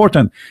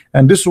important,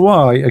 and this is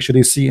why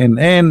actually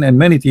CNN and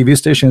many TV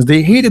stations,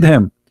 they hated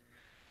him.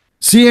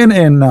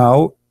 CNN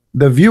now,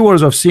 the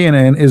viewers of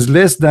CNN is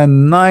less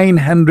than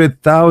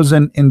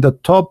 900,000 in the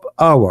top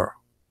hour.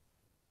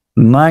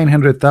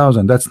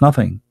 900,000, that's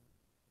nothing.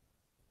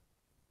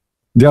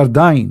 They are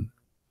dying.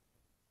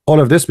 All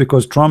of this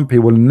because Trump, he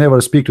will never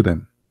speak to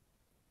them.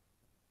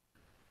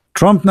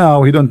 Trump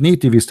now, he don't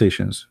need TV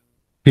stations.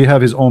 He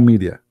have his own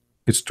media.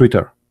 It's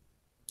Twitter.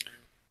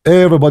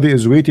 Everybody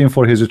is waiting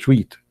for his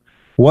tweet.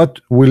 What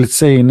will it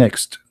say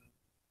next?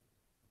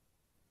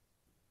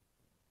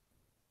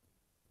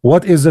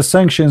 What is the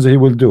sanctions he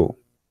will do?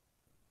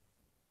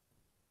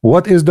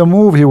 What is the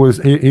move he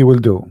will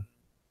do?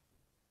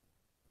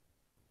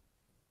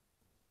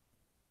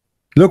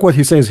 Look what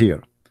he says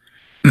here.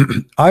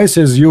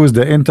 ISIS use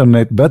the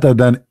internet better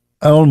than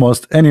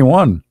almost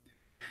anyone,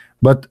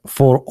 but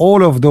for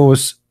all of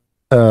those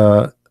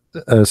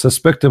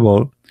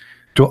susceptible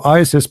to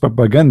ISIS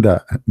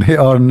propaganda, they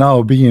are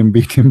now being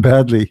beaten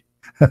badly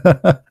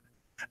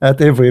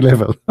at every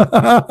level.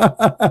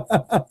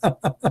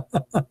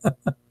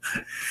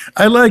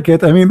 I like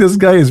it. I mean, this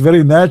guy is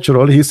very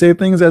natural. He say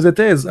things as it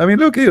is. I mean,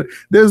 look here.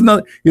 There's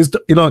not. He's,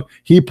 you know,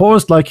 he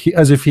posts like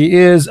as if he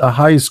is a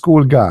high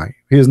school guy.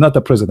 He is not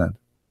a president.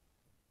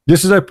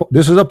 This is a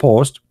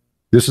post.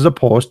 This is a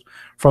post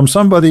from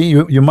somebody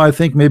you might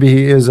think maybe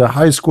he is a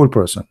high school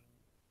person,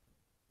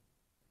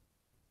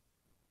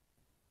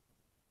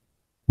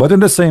 but at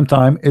the same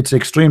time, it's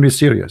extremely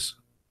serious.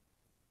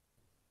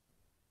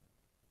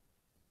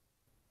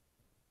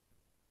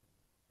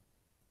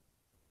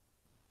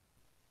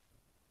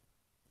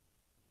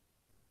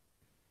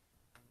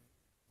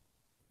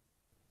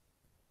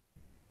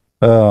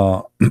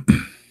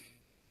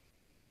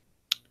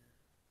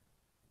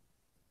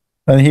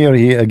 And here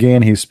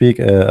he speak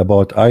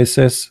about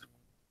ISIS.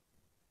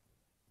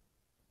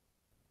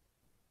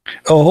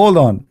 Oh, hold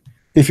on.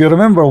 If you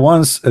remember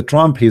once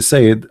Trump, he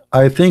said,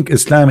 I think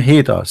Islam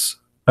hate us.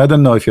 I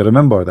don't know if you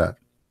remember that.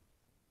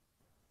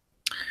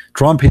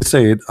 Trump, he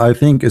said, I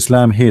think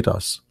Islam hate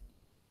us.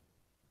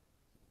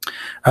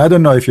 I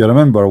don't know if you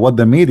remember what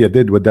the media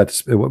did with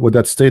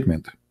that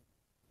statement.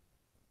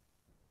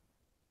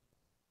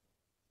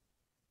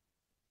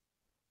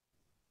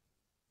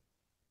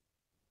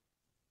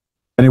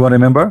 Anyone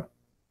remember?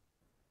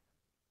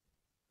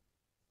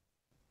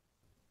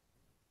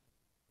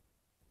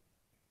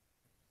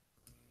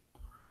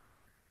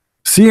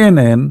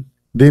 CNN,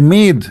 they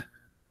made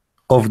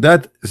of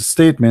that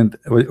statement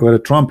where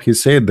Trump, he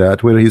said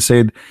that, where he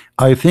said,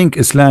 I think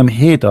Islam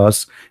hate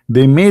us,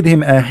 they made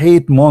him a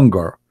hate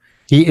monger.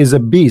 He is a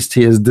beast.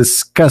 He is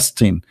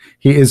disgusting.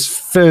 He is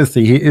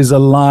filthy. He is a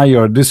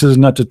liar. This is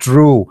not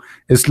true.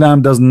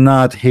 Islam does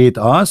not hate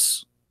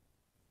us.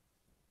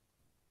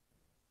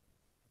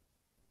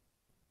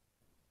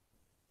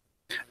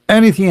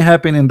 Anything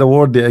happen in the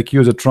world, they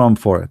accuse Trump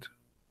for it.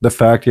 The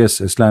fact,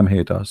 yes, Islam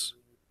hate us.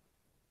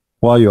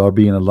 Why you are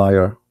being a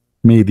liar,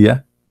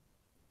 media?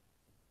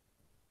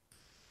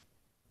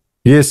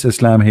 Yes,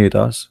 Islam hate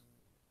us.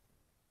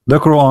 The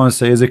Quran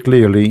says it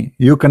clearly,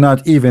 you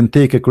cannot even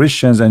take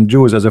Christians and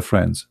Jews as a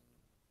friends.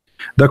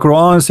 The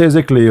Quran says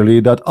it clearly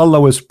that Allah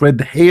will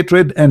spread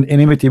hatred and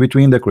enmity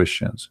between the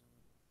Christians.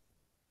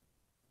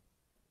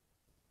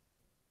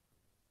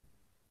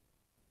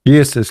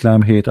 Yes,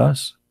 Islam hate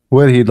us.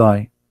 Where he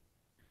lie?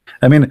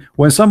 I mean,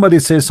 when somebody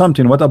says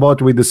something, what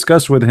about we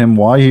discuss with him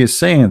why he is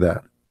saying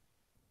that?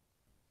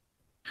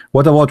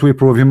 What about we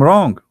prove him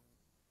wrong?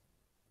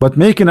 But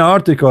making an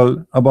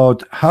article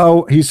about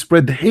how he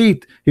spread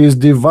hate, he is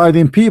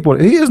dividing people.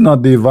 He is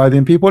not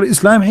dividing people.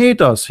 Islam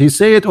hate us. He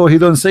say it or he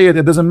don't say it,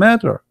 it doesn't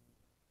matter.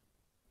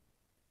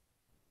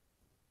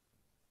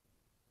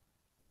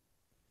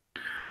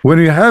 When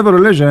you have a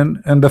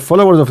religion and the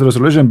followers of this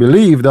religion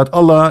believe that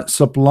Allah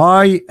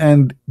supply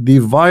and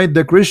divide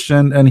the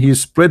Christian and he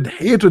spread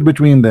hatred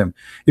between them.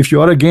 If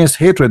you are against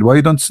hatred, why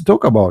you don't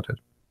talk about it?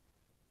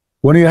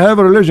 When you have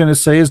a religion, it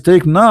says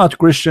take not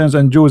Christians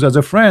and Jews as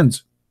a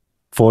friends,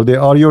 for they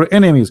are your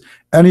enemies,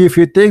 and if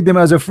you take them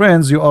as a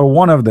friends, you are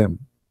one of them.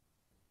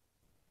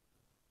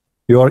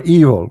 You are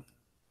evil,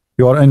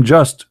 you are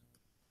unjust,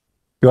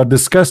 you are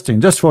disgusting.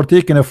 Just for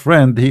taking a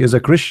friend, he is a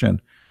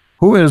Christian.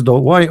 Who is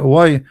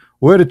the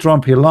where did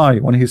Trump he lie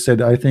when he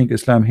said I think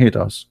Islam hate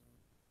us?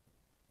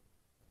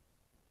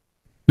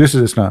 This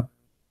is Islam.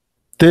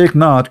 Take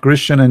not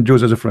Christian and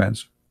Jews as a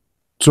friends.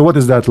 So what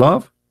is that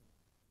love?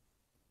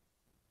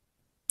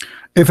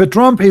 If a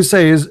Trump he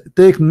says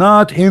take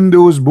not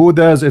Hindus,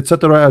 Buddhas,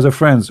 etc. as a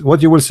friends,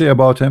 what you will say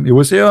about him? You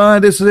will say, oh,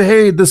 this is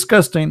hate,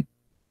 disgusting.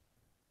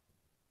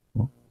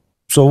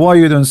 So why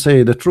you don't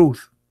say the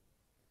truth?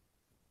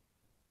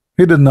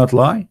 He did not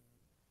lie.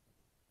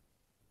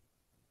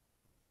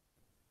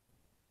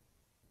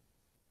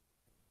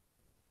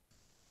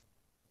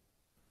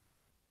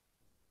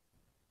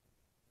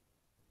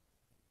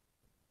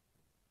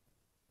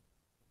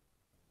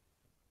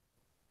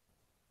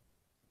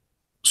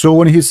 So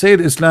when he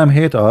said Islam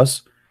hate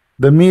us,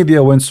 the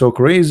media went so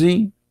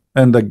crazy,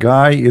 and the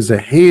guy is a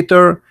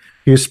hater.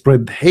 He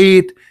spread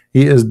hate.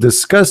 He is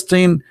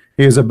disgusting.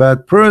 He is a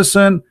bad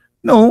person.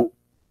 No,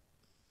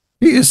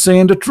 he is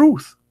saying the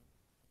truth.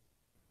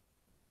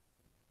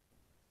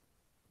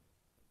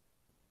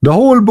 The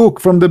whole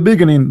book from the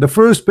beginning, the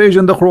first page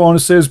in the Quran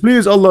says,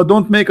 please Allah,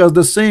 don't make us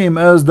the same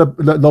as the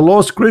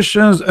lost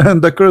Christians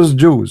and the cursed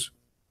Jews.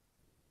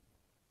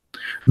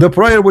 The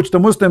prayer which the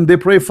Muslim they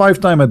pray 5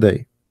 times a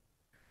day.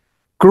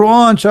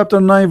 Quran chapter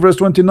 9 verse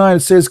 29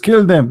 says,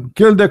 kill them,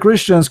 kill the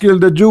Christians, kill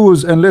the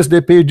Jews unless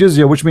they pay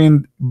jizya, which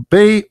means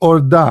pay or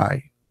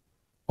die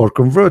or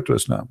convert to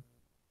Islam.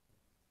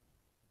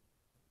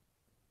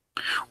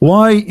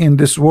 Why in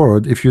this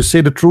world, if you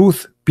say the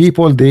truth,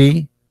 people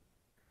they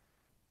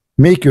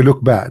make you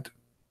look bad?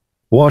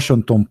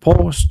 Washington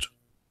Post,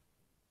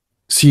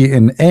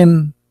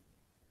 CNN,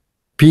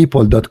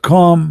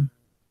 people.com,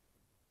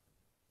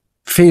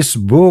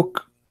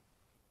 Facebook,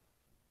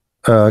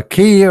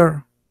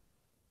 care,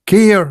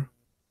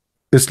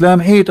 Islam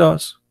hate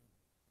us.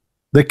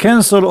 The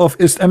Council of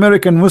East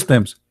American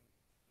Muslims.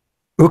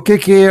 Okay,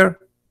 care.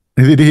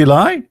 Did he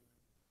lie?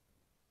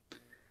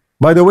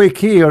 By the way,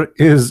 care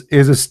is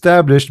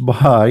established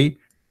by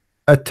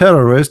a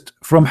terrorist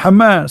from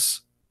Hamas.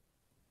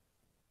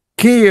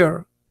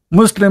 Care.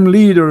 Muslim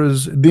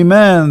leaders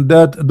demand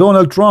that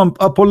Donald Trump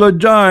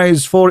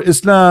apologize for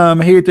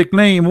Islam hate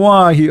claim.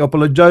 Why he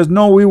apologized?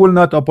 No, we will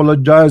not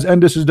apologize,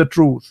 and this is the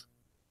truth.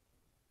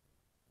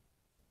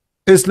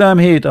 Islam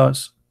hate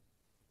us.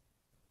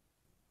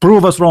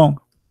 Prove us wrong.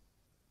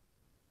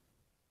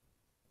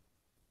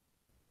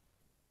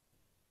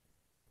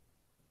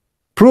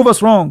 Prove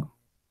us wrong.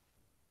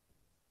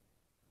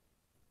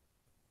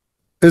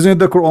 Isn't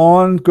the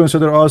Quran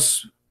consider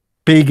us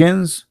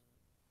pagans,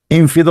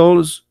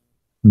 infidels,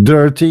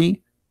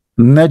 dirty,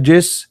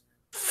 najis,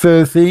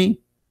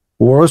 filthy,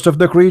 worst of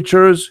the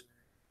creatures,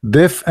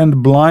 deaf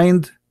and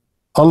blind?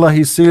 Allah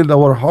he sealed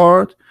our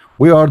heart.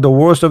 We are the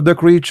worst of the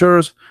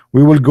creatures.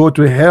 We will go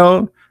to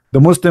hell.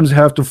 The Muslims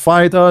have to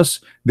fight us.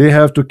 They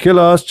have to kill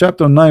us.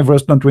 Chapter 9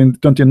 verse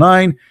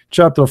 29,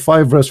 chapter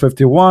 5 verse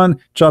 51,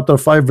 chapter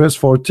 5 verse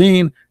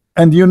 14,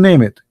 and you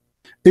name it.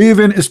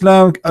 Even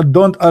Islam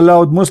don't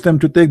allow Muslim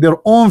to take their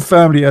own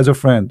family as a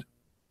friend.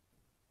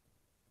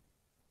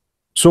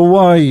 So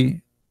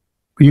why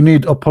you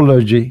need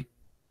apology?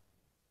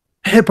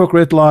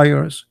 Hypocrite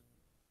liars.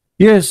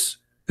 Yes,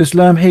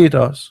 Islam hate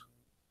us.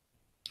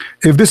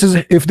 If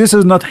this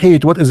is not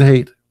hate, what is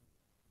hate?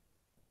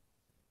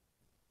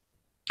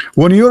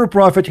 When your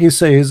prophet he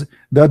says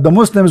that the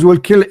Muslims will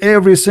kill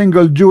every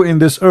single Jew in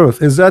this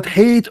earth, is that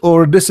hate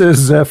or this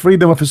is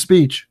freedom of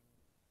speech?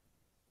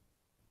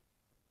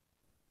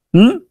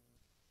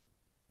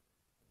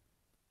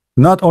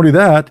 Not only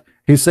that,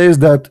 he says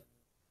that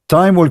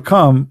time will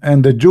come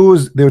and the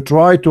Jews they will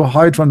try to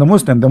hide from the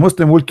Muslim. The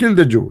Muslim will kill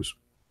the Jews.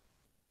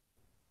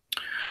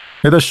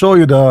 Let us show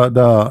you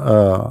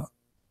the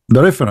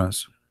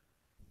reference.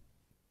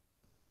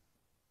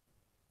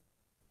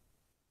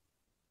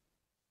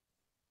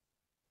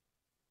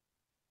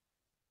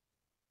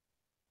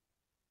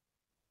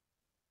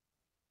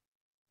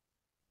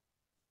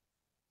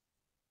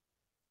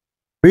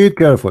 Read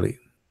carefully.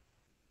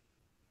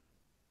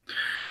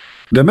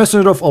 The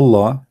Messenger of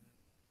Allah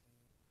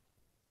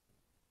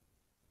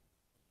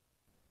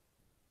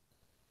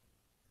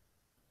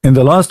in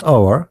the last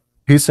hour,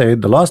 he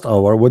said the last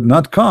hour would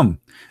not come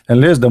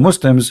unless the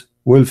Muslims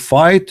will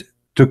fight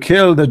to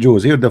kill the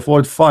Jews. Here the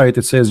word fight,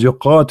 it says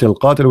yuqatil,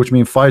 qatil, which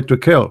means fight to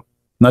kill,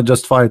 not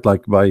just fight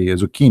like by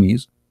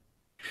zucchinis,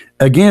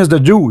 against the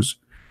Jews,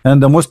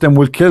 and the Muslim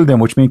will kill them,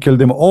 which means kill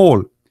them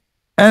all,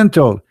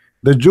 until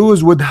the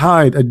Jews would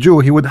hide. A Jew,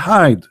 he would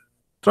hide,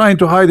 trying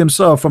to hide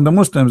himself from the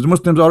Muslims. The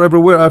Muslims are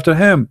everywhere after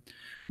him.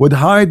 Would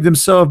hide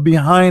himself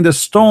behind a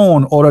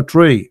stone or a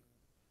tree.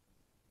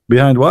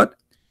 Behind what?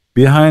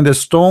 Behind a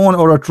stone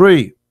or a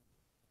tree.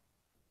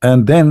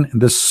 And then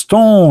the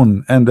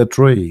stone and the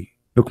tree,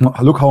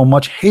 look how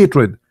much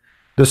hatred.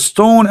 The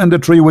stone and the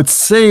tree would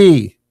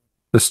say.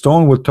 The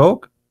stone will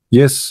talk,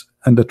 yes,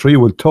 and the tree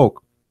will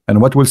talk. And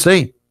what will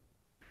say?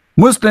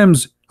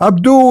 Muslims,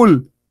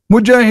 Abdul,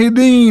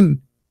 Mujahideen,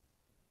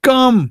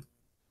 come,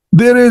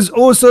 there is,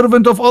 O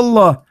servant of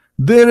Allah,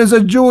 there is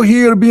a Jew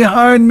here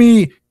behind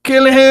me,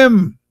 kill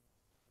him.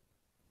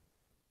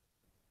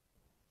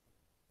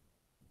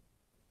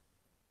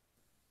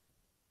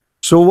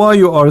 So why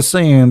you are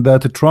saying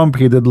that Trump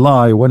he did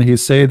lie when he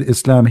said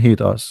Islam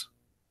hate us?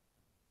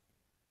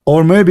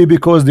 Or maybe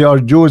because they are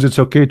Jews it's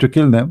okay to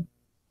kill them?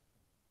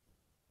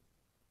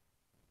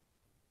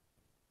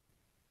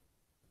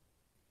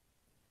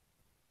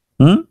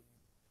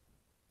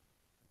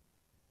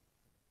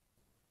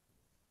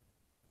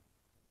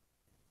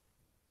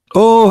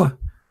 Oh,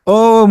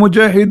 oh,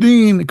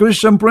 Mujahideen,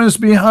 Christian Prince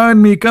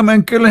behind me, come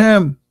and kill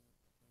him.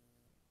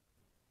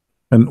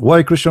 And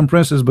why Christian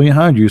Prince is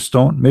behind you,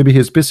 Stone? Maybe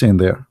he's pissing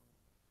there.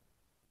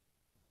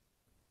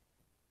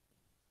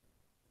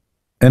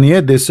 And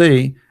yet they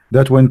say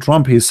that when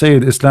Trump he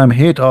said Islam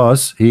hate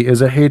us, he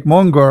is a hate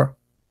monger.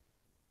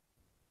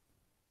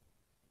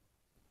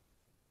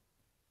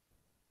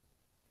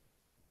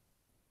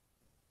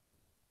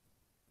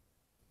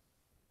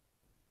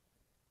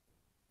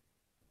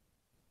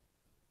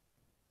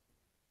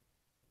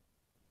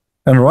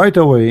 And right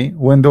away,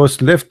 when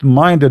those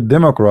left-minded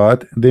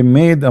Democrat, they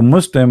made a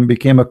Muslim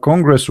became a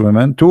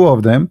congresswoman, two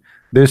of them,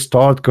 they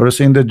start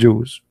cursing the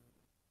Jews.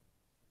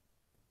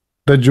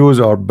 The Jews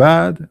are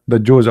bad, the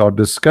Jews are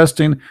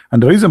disgusting.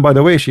 And the reason, by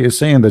the way, she is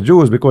saying the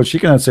Jews, because she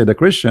cannot say the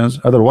Christians,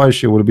 otherwise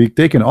she will be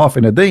taken off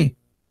in a day.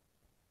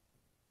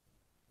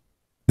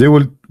 They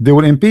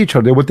will impeach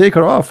her, they will take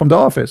her off from the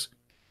office.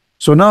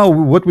 So now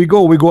what we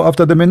go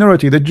after the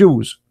minority, the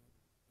Jews.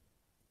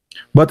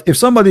 But if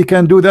somebody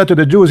can do that to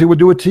the Jews, he will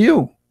do it to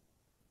you.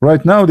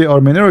 Right now they are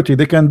minority,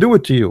 they can do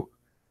it to you.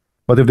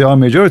 But if they are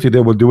majority,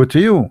 they will do it to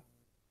you.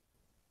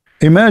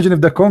 Imagine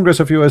if the Congress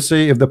of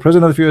USA, if the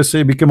President of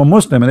USA became a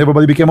Muslim and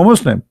everybody became a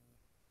Muslim,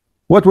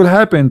 what will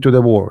happen to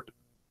the world?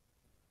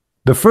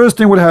 The first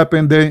thing will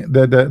happen,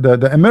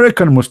 the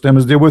American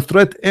Muslims, they will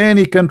threat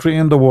any country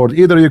in the world.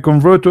 Either you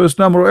convert to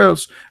Islam or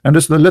else. And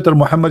this is the letter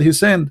Muhammad he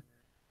sent.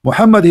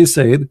 Muhammad he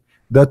said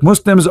that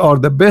Muslims are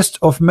the best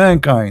of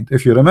mankind.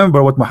 If you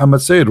remember what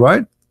Muhammad said,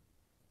 right?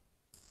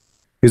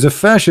 He's a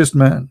fascist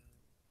man.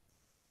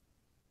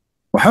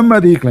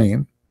 Muhammad he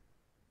claimed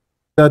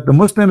that the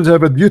Muslims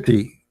have a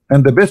duty,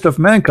 and the best of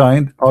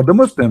mankind are the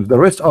Muslims. The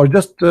rest are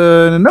just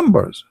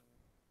numbers.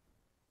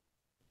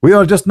 We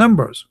are just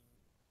numbers.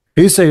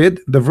 He said,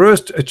 the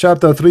verse,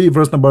 chapter 3,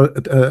 verse number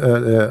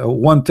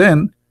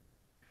 110,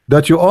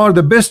 that you are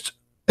the best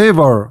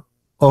ever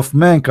of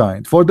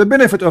mankind, for the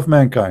benefit of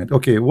mankind.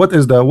 Okay, what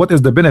is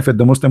the benefit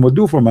the Muslim will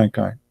do for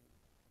mankind?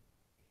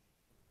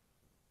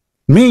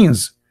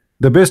 Means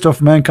the best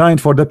of mankind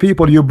for the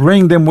people, you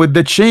bring them with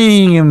the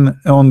chain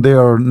on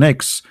their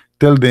necks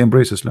till they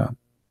embrace Islam.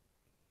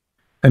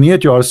 And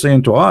yet you are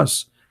saying to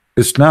us,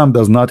 Islam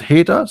does not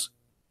hate us.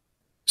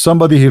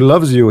 Somebody he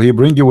loves you, he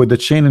bring you with the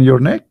chain in your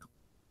neck.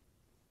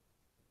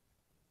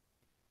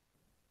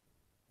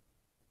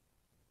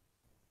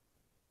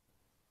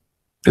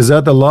 Is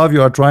that the love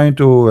you are trying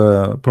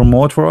to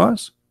promote for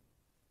us?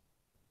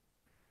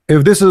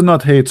 If this is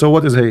not hate, so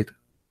what is hate?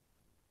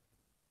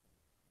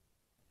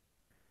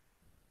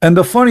 And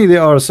the funny, they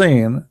are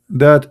saying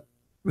that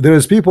there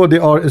is people, they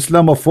are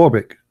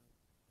Islamophobic.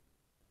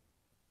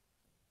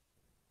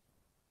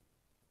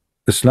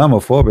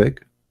 Islamophobic?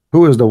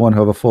 Who is the one who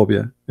have a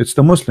phobia? It's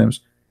the Muslims.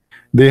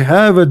 They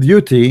have a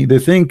duty, they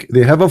think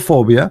they have a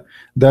phobia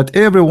that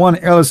everyone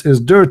else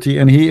is dirty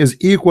and he is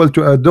equal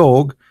to a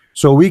dog,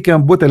 so we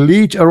can put a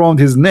leash around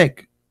his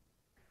neck.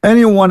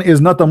 Anyone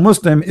is not a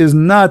Muslim is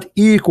not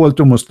equal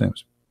to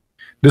Muslims.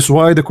 This is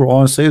why the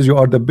Quran says you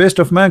are the best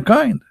of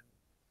mankind.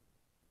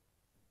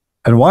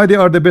 And why they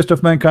are the best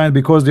of mankind?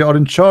 Because they are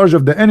in charge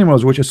of the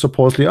animals, which is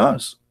supposedly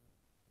us.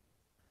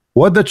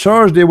 What the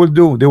charge they will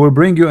do? They will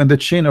bring you in the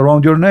chain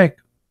around your neck.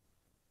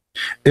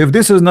 If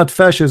this is not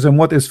fascism,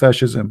 what is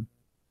fascism?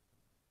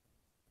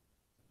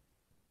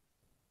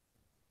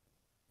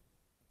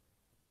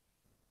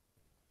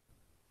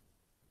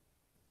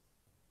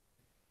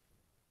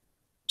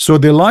 So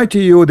they lie to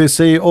you. They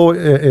say,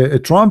 oh,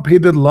 Trump, he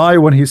did lie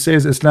when he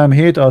says Islam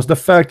hate us. The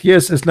fact,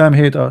 yes, Islam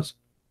hate us.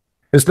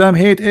 Islam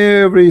hate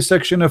every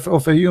section of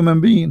a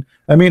human being.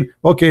 I mean,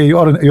 okay, you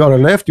are a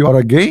left, you are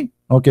a gay.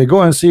 Okay,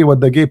 go and see what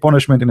the gay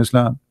punishment in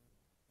Islam.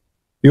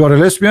 You are a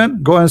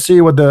lesbian, go and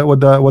see what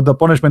the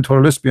punishment for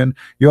a lesbian.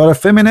 You are a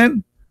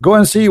feminine, go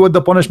and see what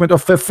the punishment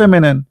of a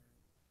feminine.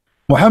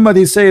 Muhammad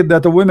he said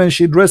that a woman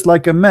she dressed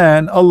like a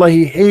man, Allah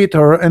he hate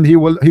her, and he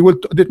will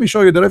let me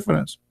show you the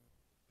reference.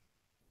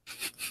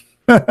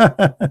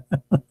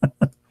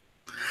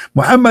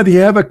 Muhammad he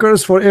have a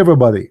curse for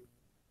everybody.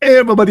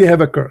 Everybody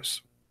have a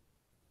curse.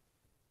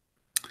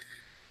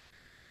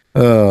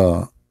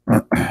 Let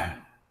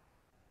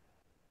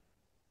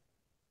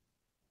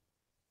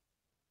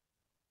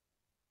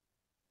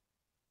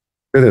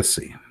us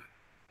see.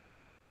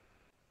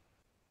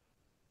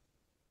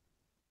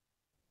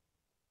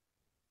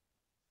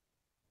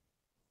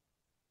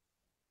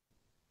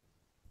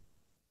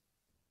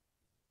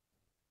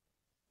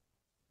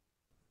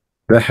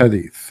 The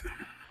hadith.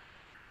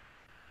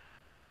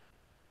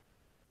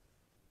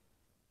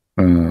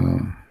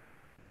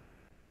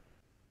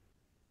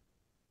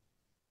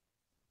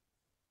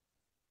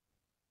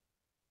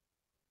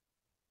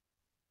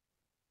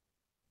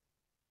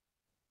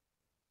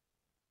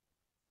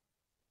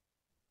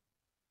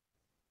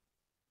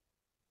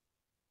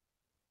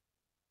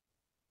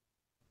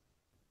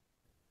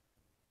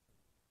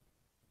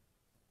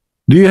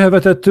 Do you have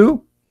a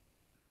tattoo?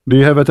 Do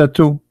you have a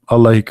tattoo?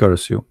 Allah he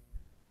curse you.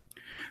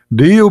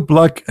 Do you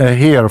pluck a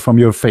hair from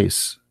your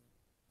face?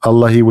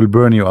 Allah he will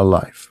burn you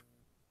alive.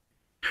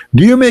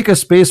 Do you make a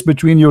space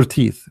between your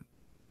teeth?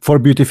 for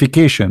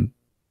beautification,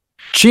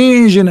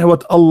 changing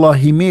what Allah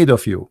He made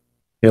of you,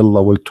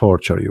 Allah will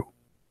torture you.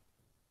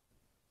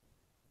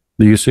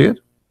 Do you see it?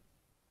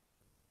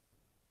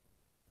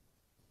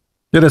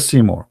 Let us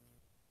see more.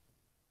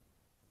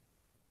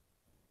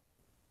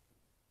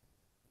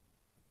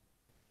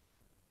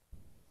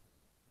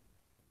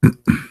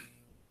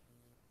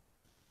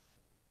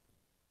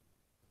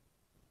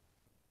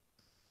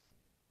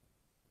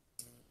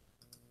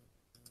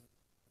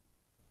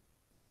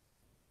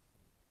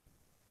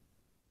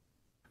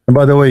 And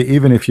by the way,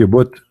 even if you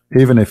put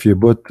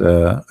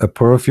a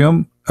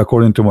perfume,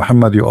 according to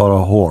Muhammad, you are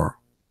a whore.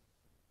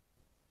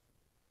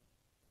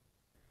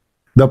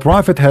 The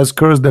Prophet has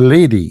cursed the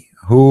lady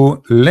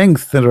who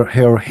lengthened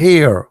her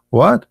hair.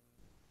 What?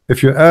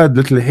 If you add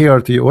little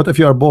hair to you, what if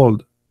you are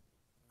bald?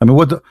 I mean,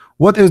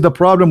 what is the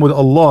problem with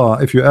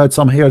Allah if you add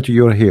some hair to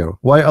your hair?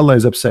 Why Allah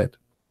is upset?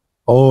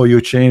 Oh, you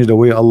changed the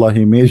way Allah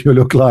He made you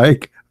look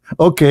like.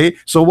 Okay,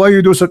 so why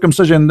you do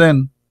circumcision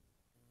then?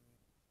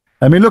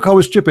 I mean, look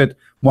how stupid.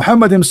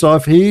 Muhammad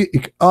himself, he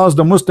asked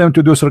the Muslim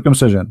to do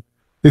circumcision.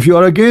 If you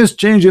are against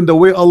changing the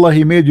way Allah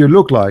He made you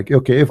look like,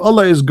 okay, if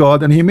Allah is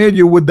God and He made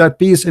you with that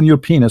piece in your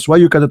penis, why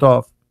you cut it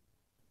off?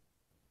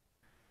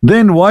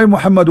 Then why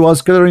Muhammad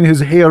was coloring his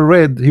hair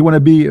red? He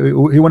wanna be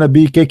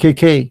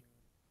KKK.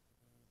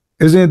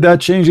 Isn't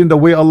that changing the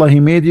way Allah He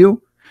made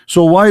you?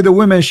 So why the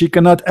woman, she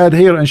cannot add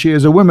hair and she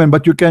is a woman,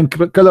 but you can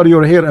color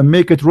your hair and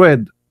make it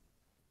red?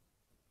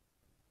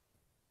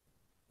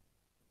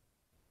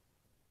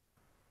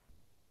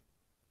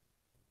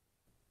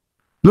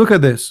 Look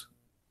at this.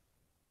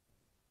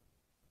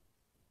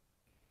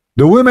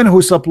 The women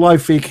who supply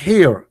fake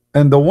hair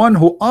and the one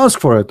who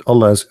asks for it,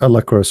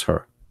 Allah curse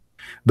her.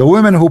 The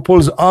women who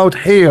pulls out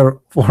hair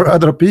for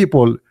other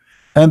people,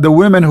 and the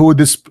women who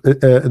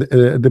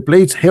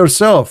deplates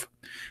herself,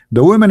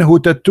 the women who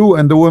tattoo,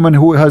 and the woman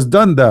who has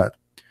done that.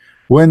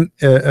 When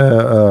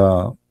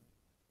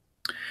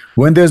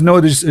there's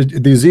no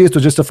disease to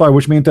justify,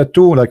 which means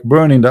tattoo, like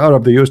burning, the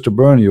Arab, they used to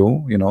burn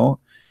you, you know,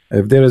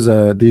 if there is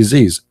a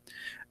disease.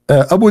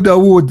 Abu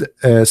Dawood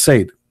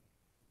said,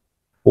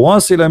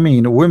 Wasila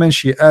mean women,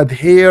 she add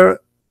hair,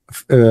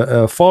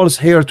 false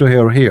hair to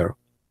her hair.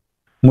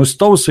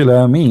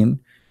 Mustawsila mean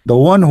the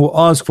one who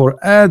asks for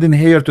adding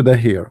hair to the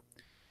hair.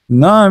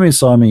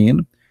 Namisa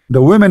mean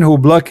the women who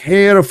block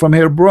hair from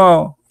her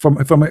brow, from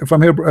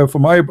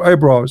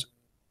eyebrows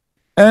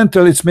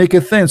until it's make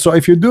it thin. So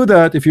if you do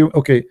that,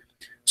 okay,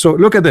 so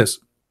look at this.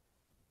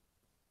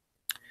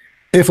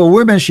 If a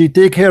woman, she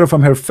take hair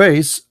from her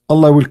face,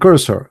 Allah will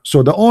curse her.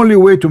 So the only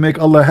way to make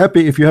Allah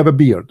happy, if you have a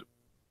beard.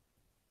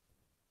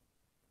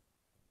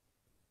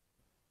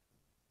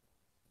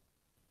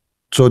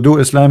 So do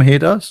Islam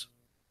hate us?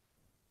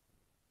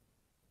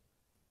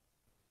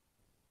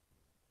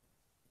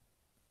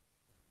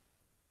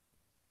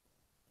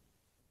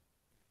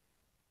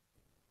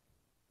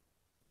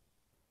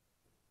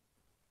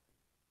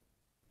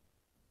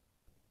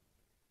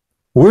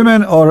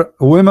 Women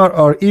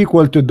are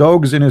equal to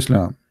dogs in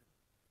Islam.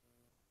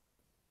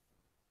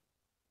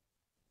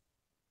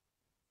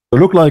 To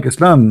look like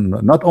Islam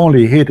not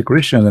only hate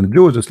Christians and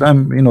Jews,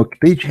 Islam, you know,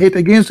 teach hate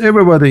against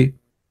everybody.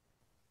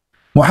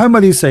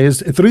 Muhammad, he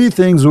says 3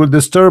 things will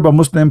disturb a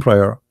Muslim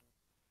prayer: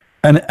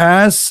 an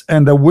ass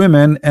and a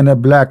woman and a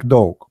black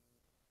dog.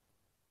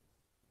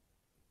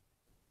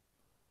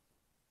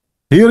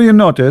 Here you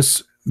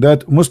notice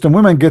that Muslim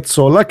women get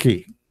so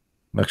lucky.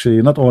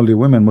 Actually, not only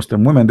women,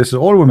 Muslim women, this is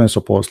all women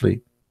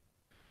supposedly.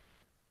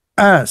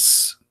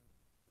 Ass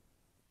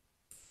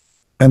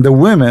and the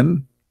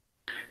women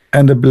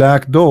and the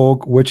black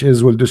dog, which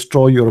will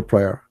destroy your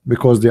prayer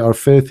because they are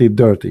filthy,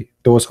 dirty.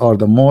 Those are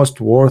the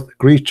most worth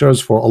creatures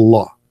for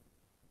Allah.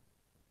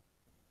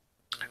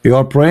 You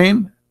are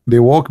praying, they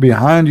walk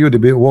behind you,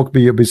 they walk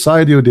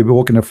beside you, they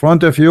walk in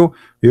front of you.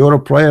 Your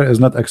prayer is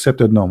not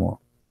accepted no more.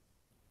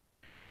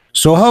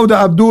 So how the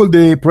Abdul,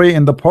 they pray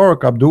in the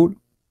park, Abdul?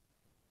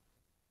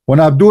 When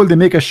Abdul, they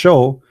make a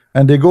show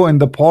and they go in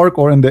the park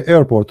or in the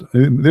airport,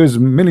 there's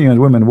millions of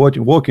women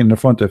walking in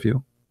front of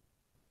you.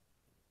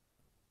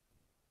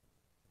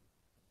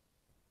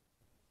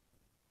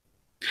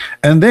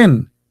 And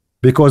then,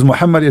 because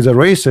Muhammad is a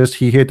racist,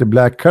 he hates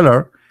black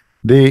color.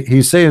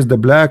 He says the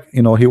black,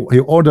 you know, he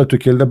ordered to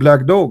kill the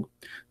black dog.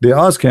 They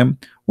ask him,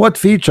 what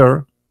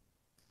feature?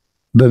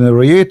 The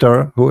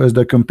narrator, who is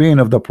the companion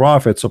of the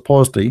Prophet,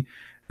 supposedly,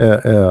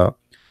 the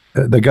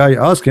guy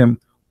asked him,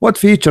 what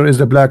feature is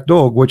the black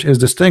dog which is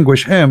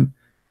distinguish him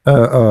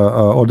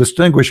or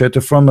distinguish it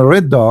from a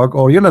red dog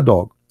or yellow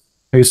dog?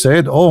 He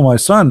said, oh my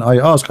son, I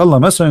ask Allah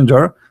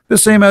Messenger the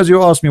same as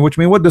you asked me, which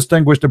means what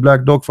distinguish the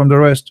black dog from the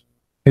rest?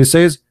 He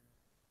says,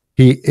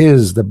 he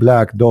is the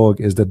black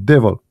dog, is the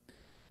devil.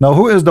 Now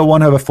who is the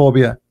one have a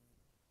phobia?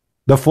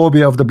 The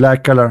phobia of the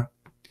black color.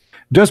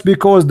 Just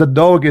because the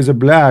dog is a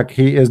black,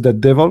 he is the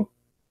devil?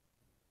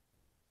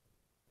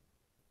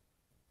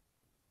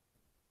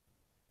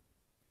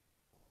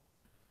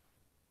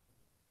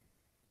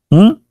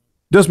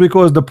 Just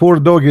because the poor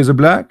dog is a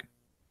black?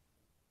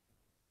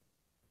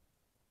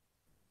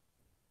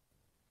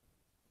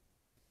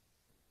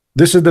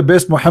 This is the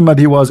best Muhammad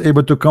he was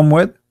able to come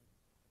with.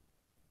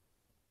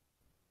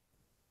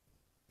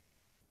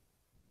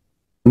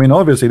 I mean,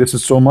 obviously, this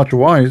is so much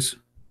wise.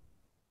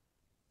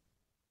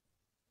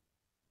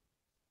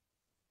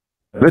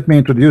 Let me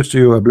introduce to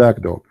you a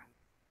black dog,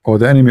 or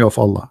the enemy of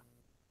Allah.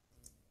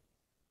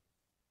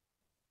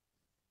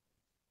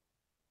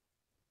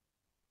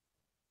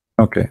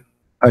 Okay,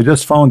 I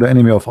just found the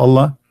enemy of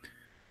Allah,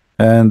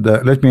 and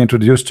let me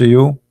introduce to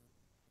you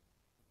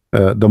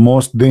the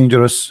most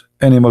dangerous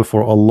animal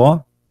for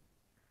Allah,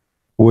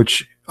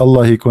 which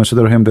Allah, he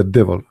consider him the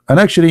devil. And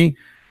actually,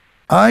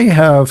 I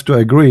have to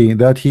agree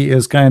that he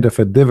is kind of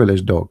a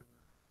devilish dog.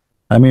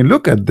 I mean,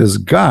 look at this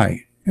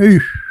guy.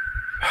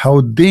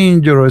 How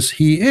dangerous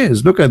he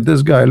is. Look at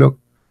this guy.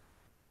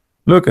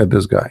 Look at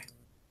this guy.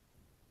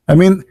 I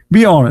mean,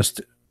 be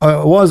honest.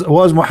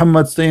 Was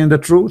Muhammad saying the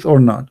truth or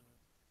not?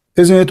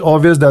 Isn't it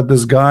obvious that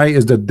this guy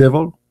is the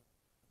devil?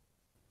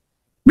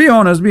 Be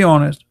honest, be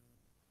honest.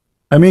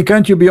 I mean,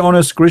 can't you be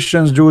honest,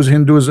 Christians, Jews,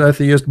 Hindus,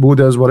 atheists,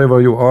 Buddhas,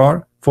 whatever you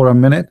are, for a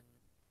minute?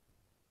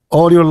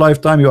 All your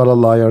lifetime you are a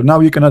liar. Now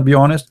you cannot be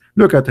honest.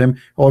 Look at him.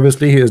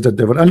 Obviously he is the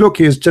devil. And look,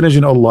 he is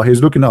challenging Allah.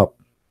 He's looking up.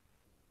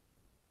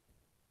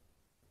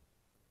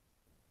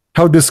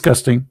 How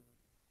disgusting.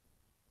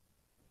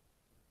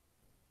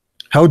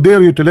 How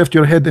dare you to lift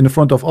your head in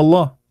front of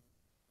Allah?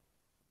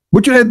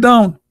 Put your head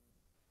down.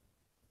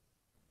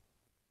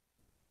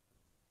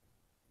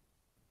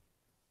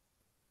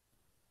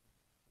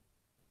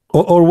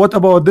 Or what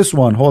about this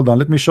one? Hold on,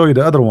 let me show you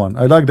the other one.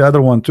 I like the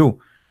other one too.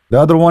 The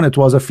other one, it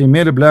was a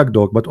female black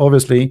dog, but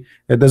obviously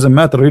it doesn't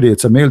matter really,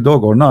 it's a male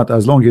dog or not,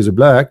 as long as he's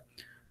black.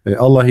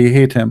 Allah, he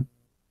hate him.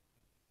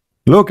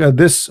 Look at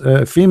this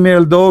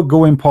female dog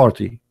going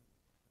party.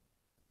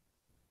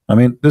 I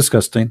mean,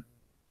 disgusting.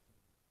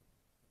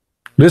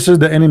 This is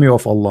the enemy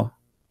of Allah.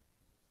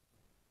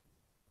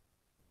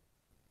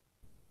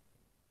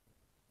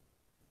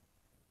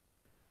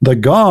 The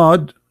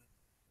God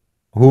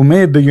who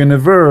made the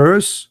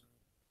universe,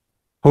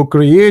 who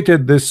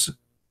created this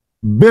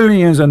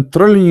billions and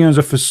trillions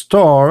of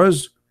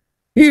stars,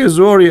 he is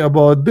worried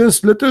about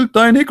this little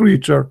tiny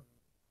creature.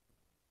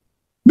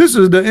 This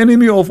is the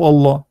enemy of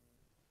Allah.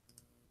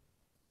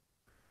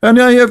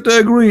 And I have to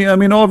agree. I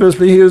mean,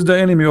 obviously he is the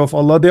enemy of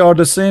Allah. They are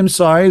the same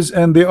size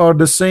and they are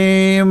the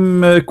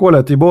same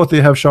quality. Both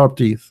they have sharp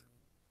teeth.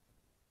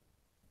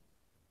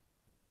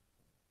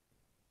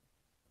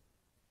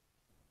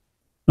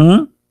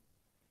 And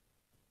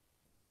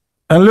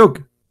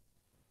look,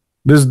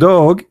 this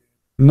dog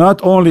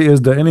not only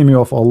is the enemy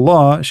of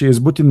Allah, she is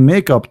putting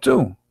makeup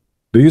too.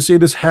 Do you see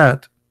this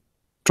hat?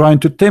 Trying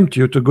to tempt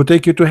you to go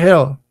take you to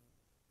hell.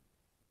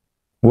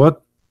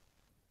 What?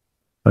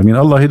 I mean,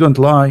 Allah, he don't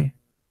lie.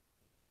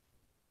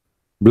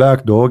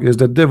 Black dog is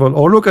the devil.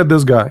 Or look at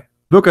this guy.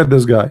 Look at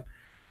this guy.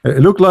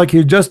 It looked like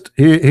he just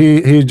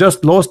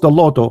lost the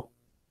lotto.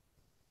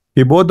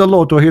 He bought the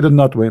lotto, he did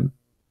not win.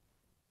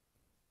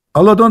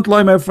 Allah don't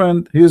lie, my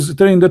friend. He is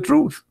telling the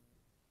truth.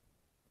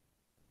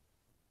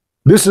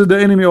 This is the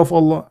enemy of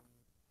Allah.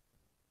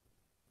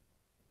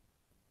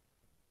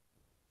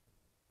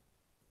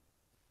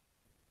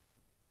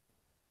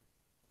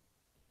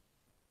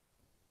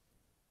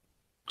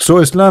 So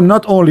Islam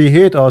not only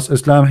hate us,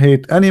 Islam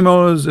hate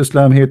animals,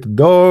 Islam hate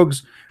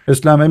dogs,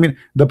 Islam, I mean,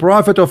 the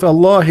Prophet of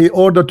Allah, he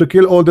ordered to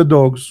kill all the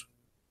dogs.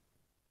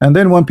 And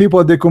then when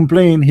people, they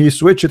complain, he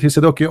switched it, he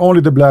said, okay, only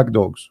the black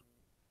dogs.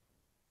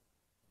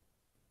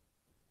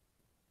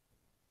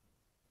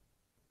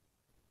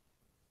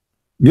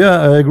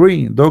 Yeah, I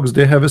agree. Dogs,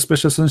 they have a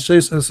special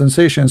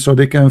sensation, so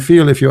they can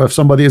feel if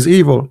somebody is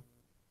evil.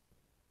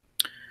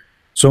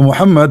 So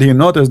Muhammad, he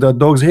noticed that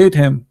dogs hate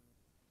him,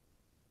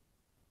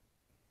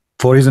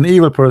 for he's an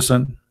evil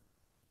person.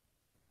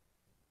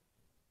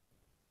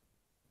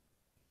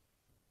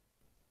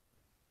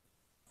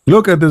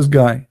 Look at this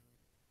guy.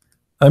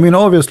 I mean,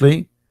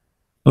 obviously,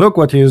 look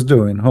what he is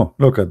doing. Oh,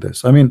 look at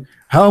this. I mean,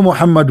 how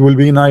Muhammad will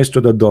be nice to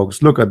the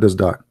dogs. Look at this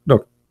dog.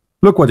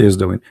 Look what he's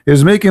doing.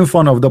 He's making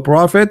fun of the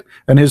Prophet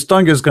and his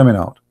tongue is coming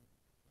out.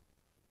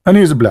 And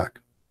he's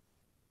black.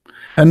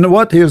 And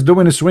what he is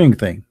doing is swing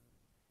thing.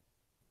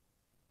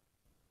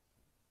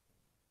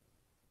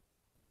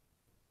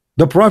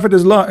 The Prophet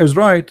is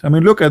right. I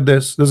mean, look at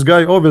this. This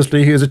guy,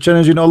 obviously, he is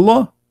challenging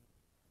Allah.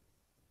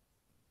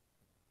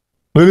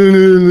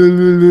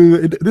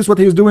 This is what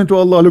he is doing to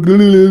Allah. Look,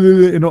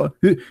 you know,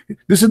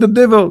 this is the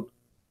devil.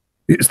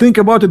 Think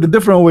about it a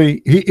different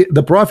way.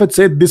 The Prophet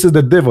said this is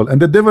the devil, and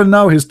the devil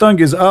now, his tongue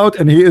is out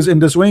and he is in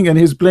the swing and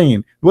he's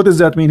playing. What does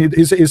that mean?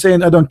 He's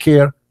saying, I don't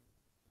care.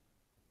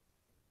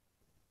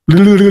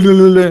 This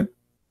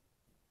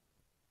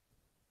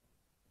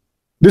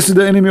is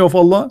the enemy of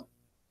Allah.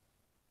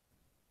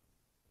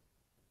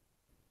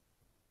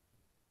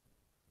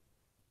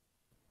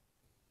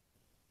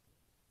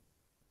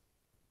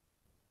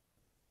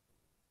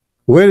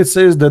 Where it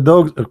says the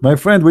dogs, my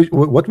friend,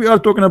 what we are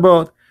talking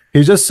about,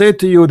 he just said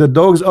to you the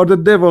dogs are the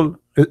devil.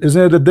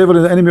 Isn't it the devil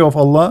is the enemy of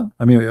Allah?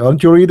 I mean,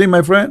 aren't you reading,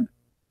 my friend?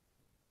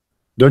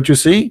 Don't you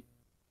see?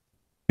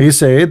 He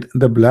said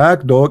the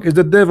black dog is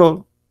the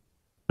devil.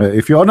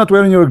 If you are not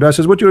wearing your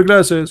glasses, put your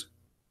glasses.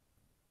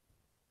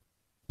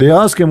 They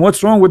ask him,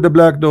 what's wrong with the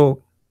black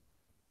dog?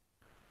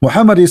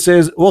 Muhammad, he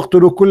says,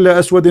 وَاقْتُلُوا كُلَّ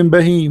أَسْوَدٍ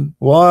بَهِيمٍ.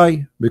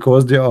 Why?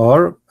 Because they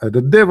are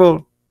the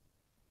devil.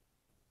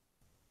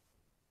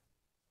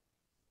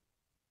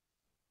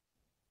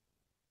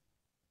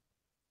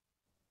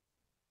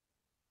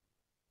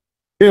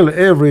 Kill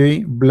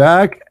every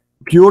black,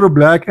 pure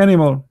black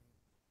animal.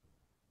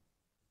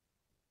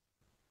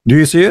 Do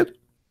you see it?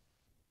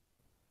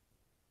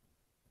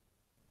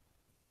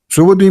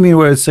 So what do you mean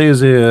where it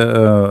says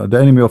the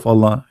enemy of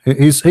Allah?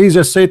 He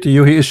just said to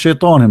you, he is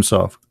shaitan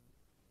himself.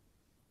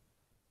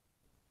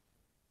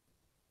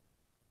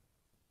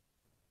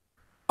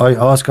 I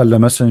ask Allah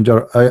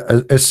Messenger,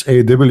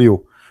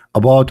 SAW,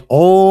 about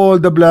all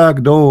the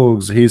black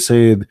dogs. He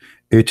said,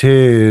 it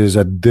is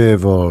a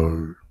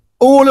devil.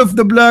 All of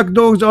the black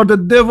dogs are the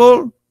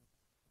devil.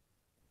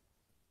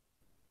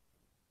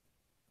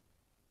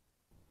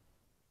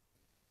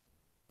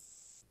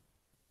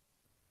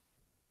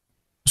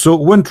 So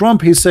when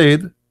Trump, he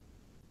said,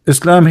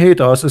 Islam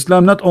hate us,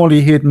 Islam not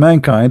only hate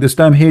mankind,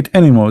 Islam hate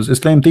animals,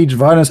 Islam teach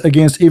violence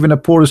against even a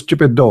poor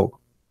stupid dog.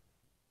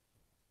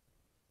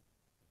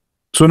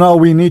 So now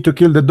we need to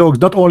kill the dogs.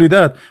 Not only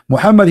that,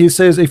 Muhammad, he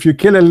says, if you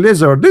kill a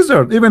lizard,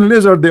 even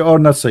lizard, they are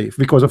not safe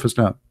because of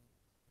Islam.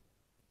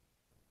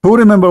 Who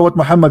remember what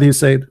Muhammad, he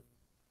said?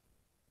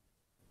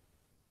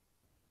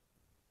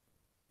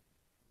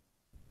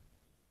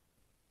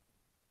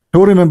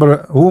 Who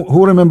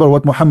remember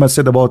what Muhammad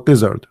said about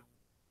lizard?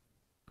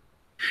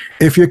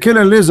 If you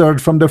kill a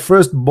lizard from the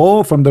first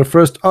bow, from the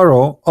first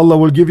arrow, Allah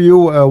will give you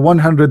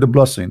 100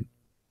 blessing.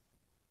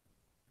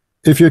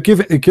 If you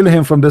kill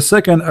him from the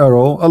second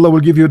arrow, Allah will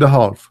give you the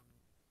half,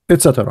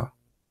 etc.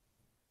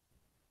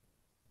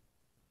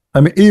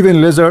 I mean,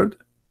 even lizard,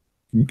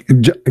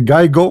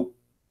 geigo.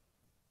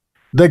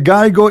 The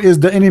geigo is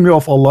the enemy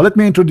of Allah. Let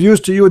me introduce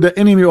to you the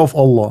enemy of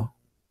Allah.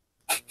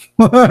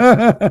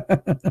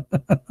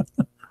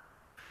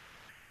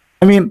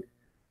 I mean,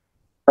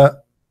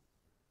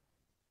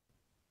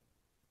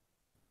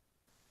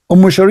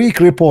 Sharik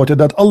reported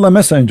that Allah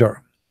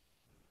Messenger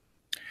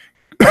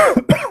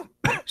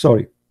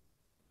sorry,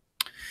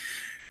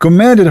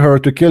 commanded her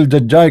to kill the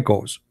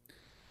jackals.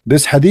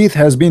 This hadith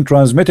has been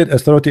transmitted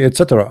authority,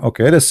 etc.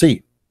 Okay, let's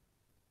see.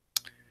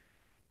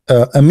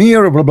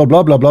 Amir blah blah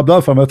blah blah blah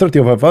blah from authority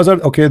of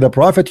Al-Fazl. Okay, the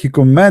Prophet, he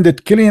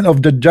commanded killing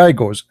of the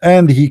jackals,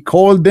 and he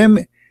called them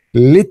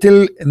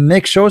little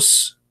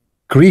noxious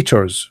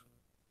creatures.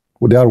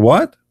 They are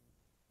what?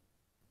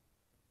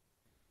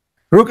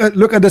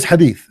 Look at this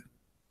hadith.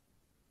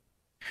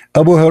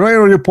 Abu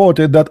Hurairah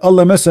reported that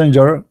Allah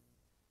Messenger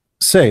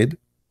said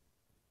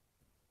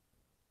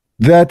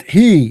that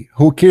he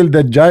who killed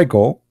the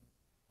jackal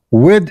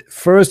with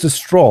first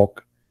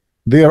stroke,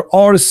 there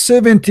are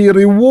 70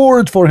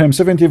 reward for him.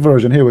 70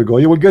 version. Here we go.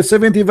 You will get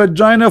 70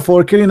 vagina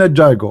for killing a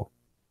jackal.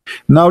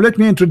 Now let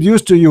me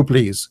introduce to you,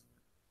 please,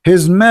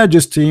 His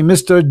Majesty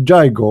Mr.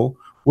 Jago,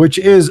 which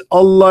is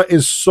Allah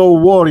is so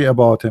worried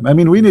about him. I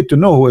mean, we need to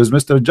know who is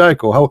Mr.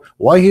 Jago,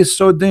 why he's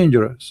so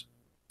dangerous.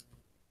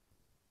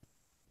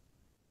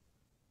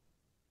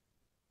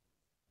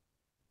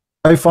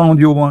 I found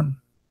you one,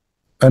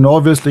 and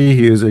obviously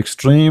he is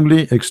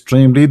extremely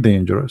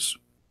dangerous.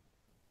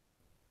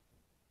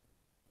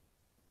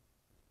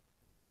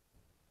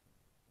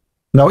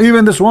 Now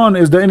even this one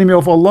is the enemy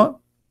of Allah.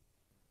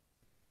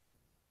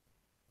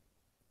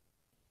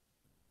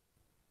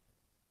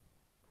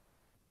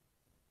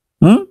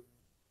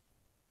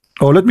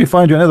 Oh, let me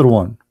find you another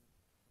one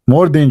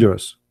more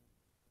dangerous.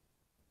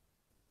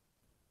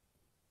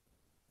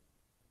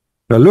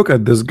 Now look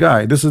at this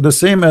guy. This is the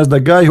same as the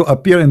guy who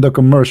appeared in the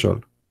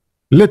commercial,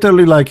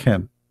 literally like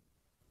him.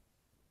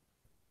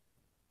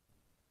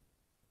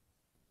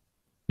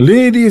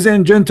 Ladies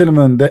and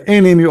gentlemen, the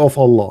enemy of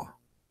Allah.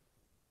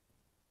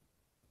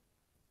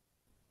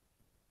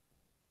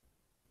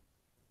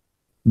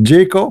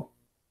 Jacob,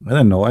 I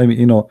don't know. I mean,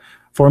 you know,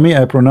 for me,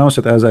 I pronounce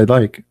it as I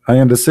like. I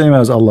am the same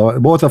as Allah.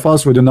 Both of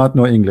us, we do not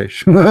know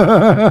English.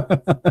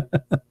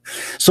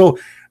 So,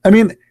 I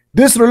mean,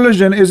 this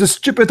religion is a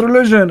stupid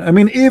religion. I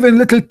mean, even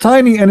little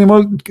tiny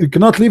animal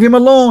cannot leave him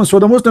alone. So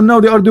the Muslim now,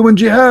 they are doing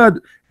jihad.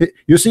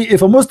 You see,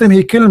 if a Muslim,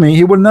 he kill me,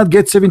 he will not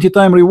get 70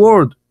 times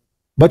reward.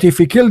 But if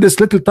he kill this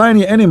little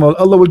tiny animal,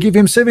 Allah will give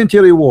him 70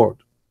 reward.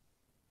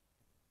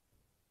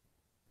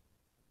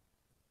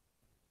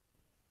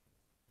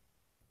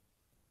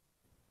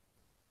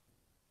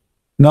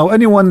 Now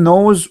anyone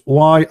knows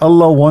why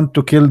Allah want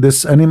to kill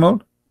this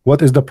animal?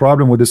 What is the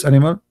problem with this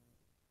animal?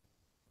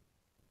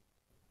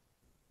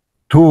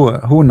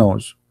 Who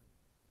knows?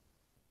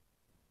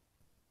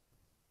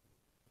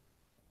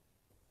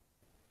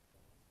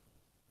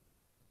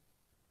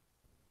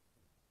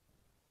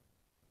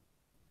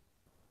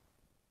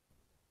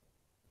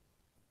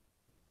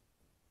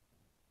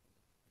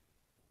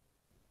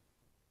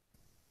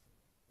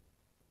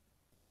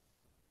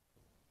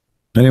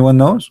 Anyone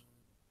knows?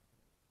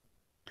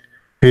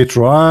 He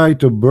tried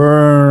to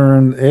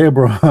burn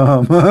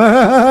Abraham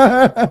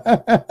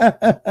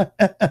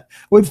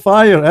with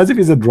fire as if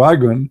he's a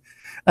dragon.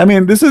 I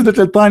mean, this is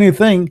little tiny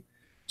thing.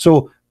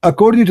 So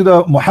according to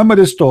the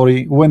Muhammad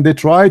story, when they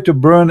tried to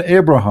burn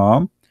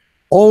Abraham,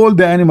 all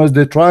the animals,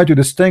 they try to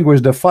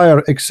distinguish the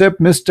fire except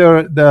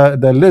Mr.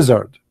 the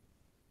lizard.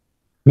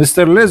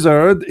 Mr.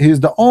 Lizard, he's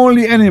the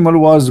only animal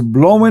was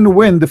blowing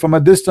wind from a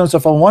distance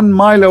of 1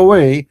 mile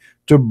away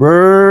to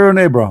burn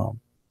Abraham.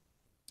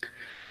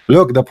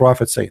 Look, the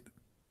Prophet said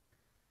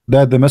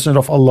that the Messenger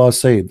of Allah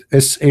said,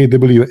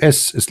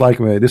 SAWS, it's like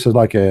this is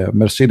like a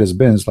Mercedes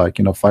Benz, like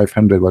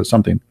 500 or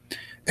something.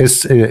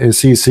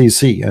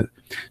 SCCC.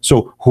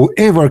 So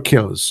whoever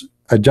kills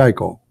a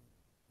jackal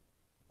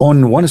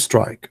on one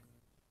strike,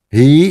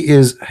 he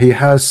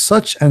has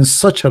such and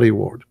such a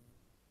reward.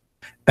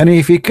 And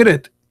if he kill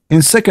it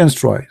in second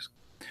strike,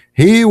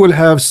 he will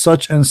have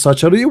such and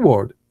such a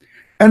reward.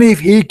 And if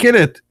he kill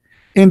it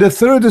in the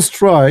third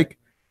strike,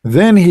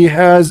 then he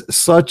has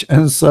such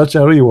and such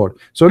a reward.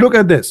 So look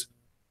at this.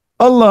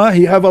 Allah,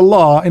 he have a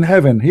law in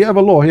heaven. He have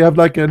a law. He have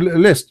like a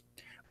list.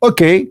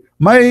 Okay,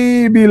 my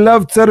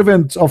beloved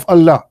servants of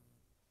Allah,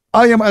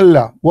 I am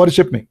Allah,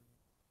 worship me.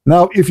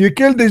 Now, if you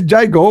kill this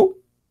jago,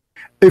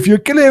 if you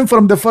kill him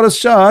from the first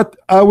shot,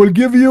 I will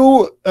give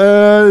you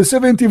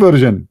 70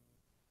 virgin.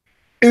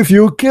 If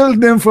you kill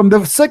them from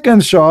the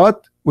second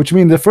shot, which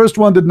means the first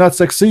one did not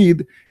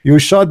succeed, you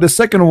shot the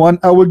second one,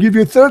 I will give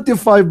you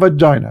 35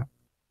 vagina.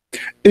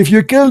 If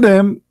you kill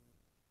them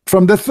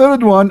from the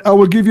third one, I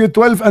will give you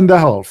 12 and a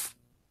half.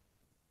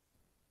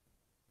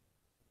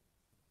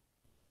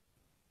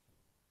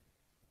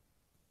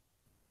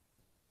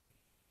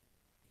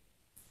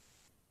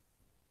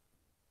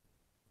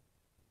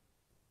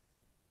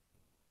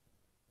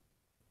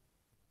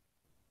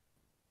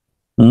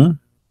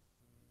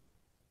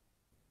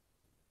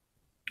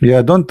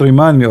 Yeah, don't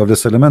remind me of the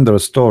salamander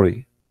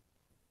story.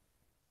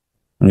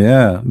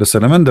 Yeah, the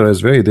salamander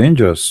is very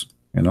dangerous,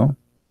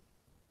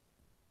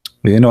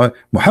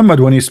 Muhammad,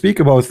 when he speak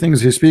about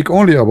things, he speak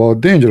only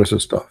about dangerous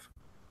stuff.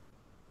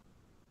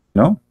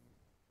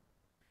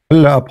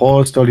 Allah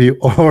apostolate, he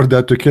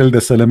ordered to kill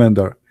the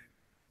salamander.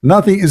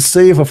 Nothing is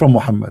safer from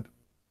Muhammad.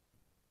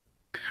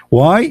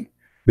 Why?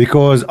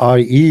 Because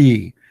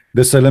i.e.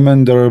 the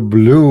salamander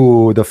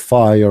blew the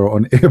fire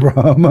on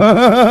Abraham.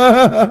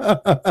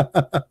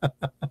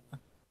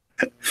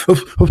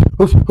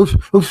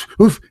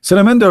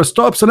 Salamander,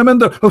 stop,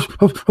 salamander.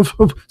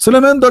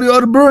 Salamander, you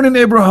are burning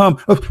Abraham.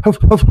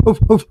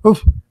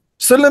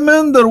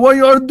 Salamander, why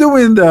you are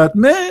doing that,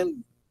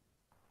 man?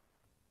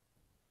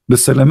 The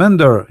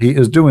salamander, he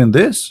is doing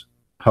this.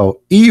 How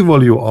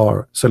evil you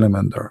are,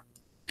 salamander.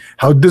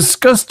 How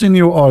disgusting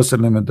you are,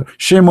 salamander.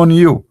 Shame on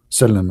you,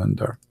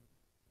 salamander.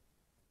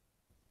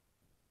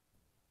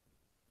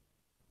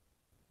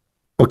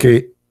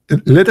 Okay,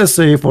 let us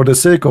say for the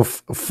sake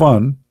of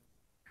fun,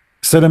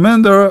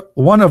 salamander,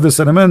 one of the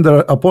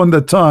salamander upon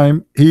the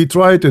time he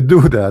tried to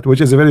do that,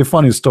 which is a very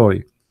funny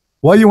story.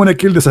 Why you want to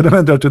kill the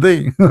salamander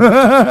today?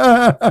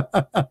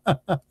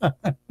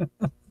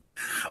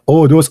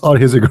 Oh, those are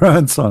his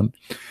grandson.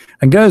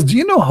 And guys, do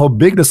you know how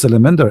big the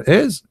salamander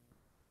is?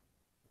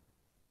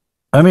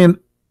 I mean,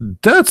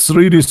 that's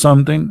really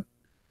something.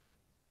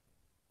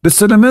 The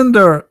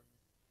salamander,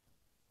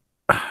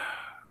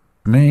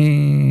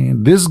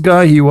 man, this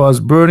guy, he was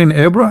burning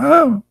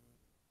Abraham.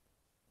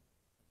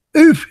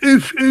 If.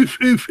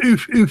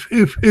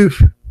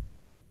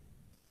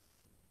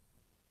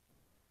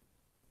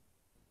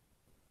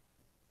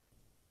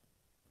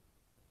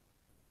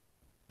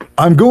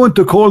 I'm going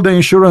to call the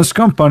insurance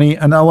company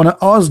and I want to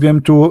ask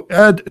them to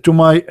add to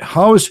my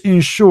house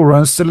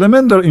insurance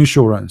salamander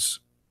insurance.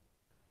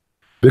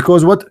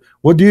 Because what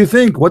do you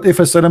think? What if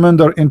a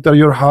salamander enter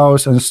your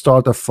house and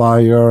start a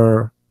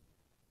fire?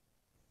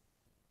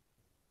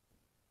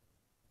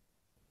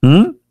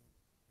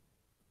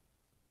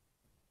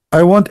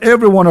 I want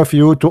every one of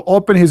you to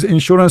open his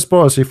insurance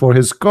policy for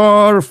his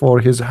car, for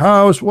his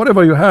house,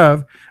 whatever you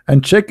have,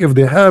 and check if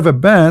they have a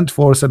band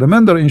for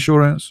salamander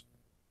insurance.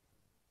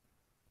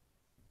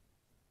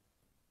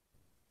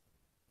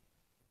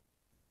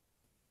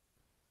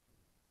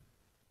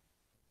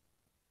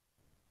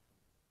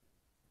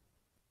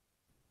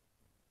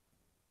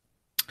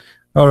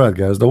 All right,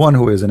 guys, the one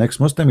who is an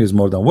ex-Muslim is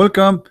more than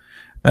welcome,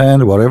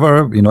 and whatever,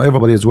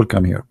 everybody is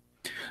welcome here.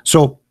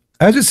 So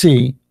as you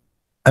see,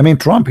 I mean,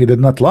 Trump, he did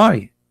not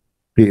lie.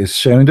 He is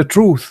sharing the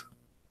truth.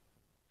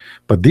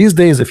 But these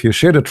days, if you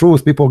share the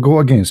truth, people go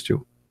against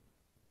you.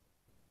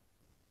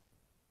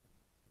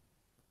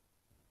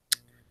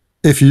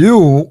 If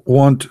you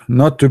want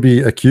not to be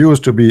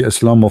accused to be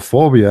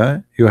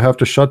Islamophobia, you have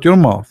to shut your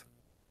mouth.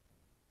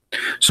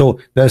 So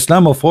the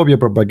Islamophobia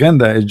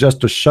propaganda is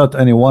just to shut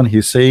anyone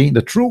he say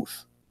the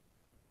truth.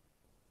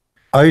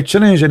 I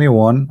challenge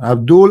anyone,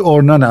 Abdul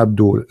or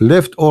non-Abdul,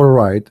 left or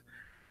right,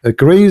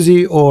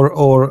 crazy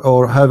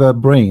or have a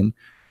brain,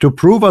 to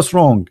prove us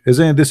wrong.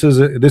 Isn't this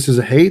is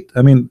a hate?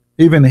 I mean,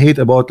 even hate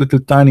about little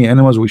tiny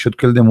animals, we should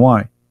kill them.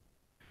 Why?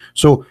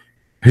 So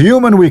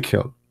human we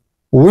kill,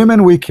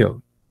 women we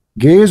kill,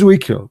 gays we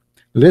kill,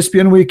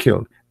 lesbian we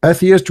kill,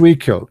 atheist we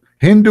kill,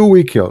 Hindu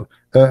we kill,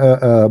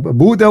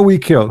 Buddha we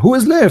kill. Who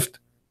is left?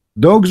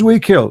 Dogs we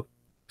kill,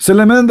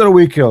 salamander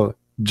we kill,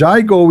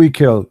 Jago we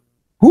kill.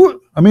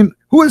 Who, I mean,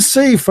 who is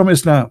safe from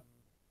Islam?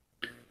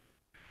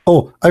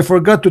 Oh, I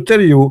forgot to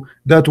tell you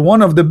that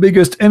one of the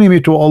biggest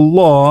enemy to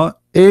Allah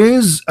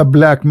is a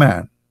black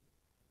man.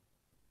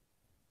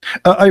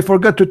 I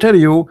forgot to tell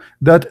you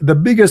that the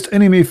biggest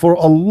enemy for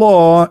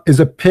Allah is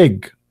a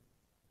pig.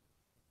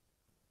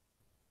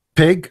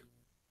 Pig.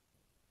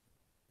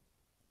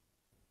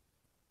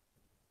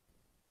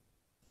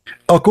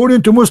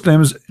 According to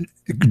Muslims,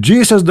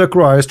 Jesus the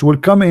Christ will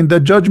come in the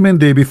judgment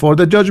day, before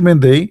the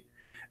judgment day,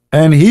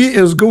 and he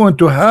is going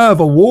to have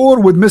a war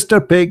with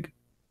Mr. Pig.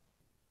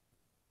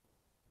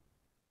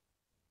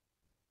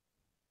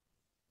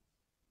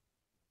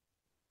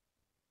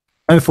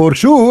 And for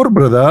sure,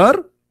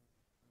 brother,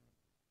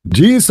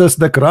 Jesus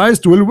the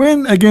Christ will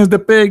win against the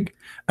pig.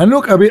 And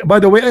look, by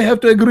the way, I have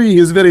to agree, he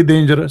is very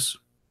dangerous.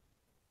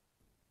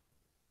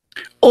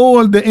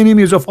 All the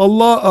enemies of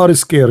Allah are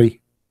scary,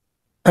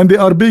 and they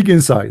are big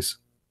in size.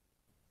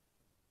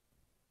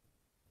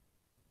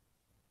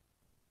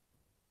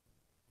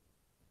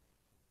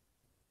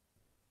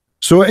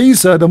 So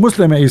Isa, the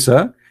Muslim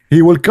Isa,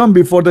 he will come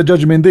before the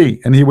judgment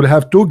day, and he will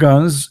have two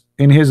guns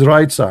in his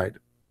right side,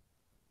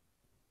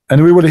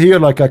 and we will hear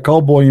like a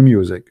cowboy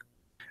music.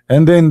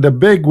 And then the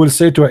pig will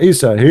say to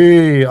Isa,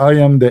 hey, I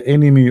am the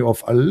enemy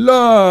of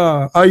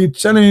Allah, I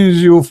challenge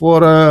you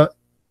for a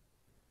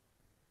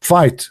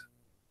fight.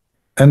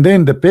 And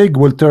then the pig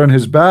will turn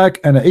his back,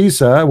 and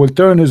Isa will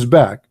turn his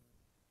back.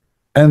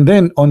 And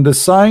then on the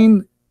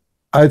sign,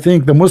 I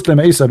think the Muslim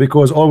Isa,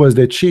 because always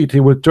they cheat, he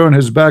will turn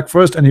his back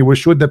first, and he will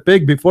shoot the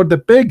pig before the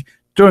pig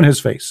turn his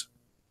face.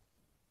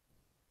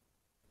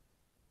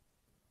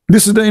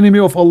 This is the enemy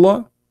of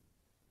Allah.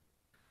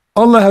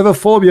 Allah have a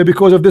phobia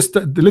because of this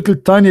little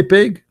tiny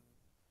pig.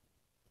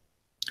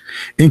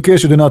 In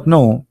case you do not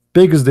know,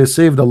 pigs, they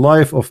save the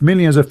life of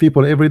millions of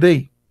people every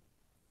day.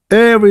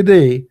 Every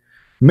day,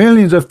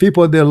 millions of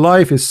people, their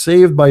life is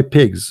saved by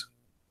pigs.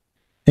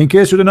 In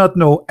case you do not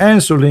know,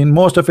 insulin,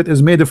 most of it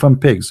is made from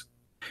pigs.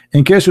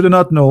 In case you do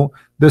not know,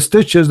 the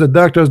stitches the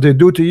doctors they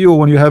do to you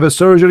when you have a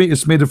surgery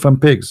is made from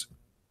pigs.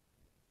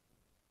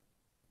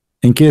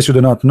 In case you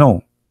do not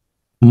know,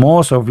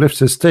 most of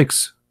lipstick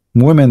sticks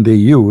women they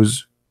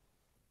use,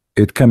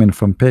 it coming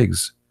from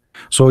pigs.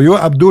 So you,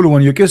 Abdul,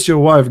 when you kiss your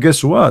wife,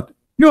 guess what?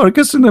 You are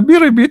kissing a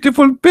very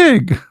beautiful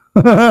pig.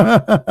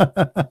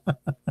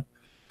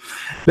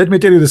 Let me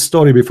tell you the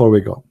story before we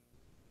go.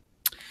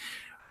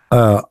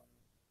 I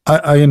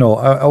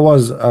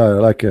was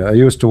I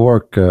used to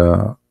work,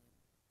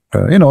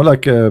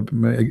 like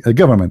a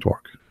government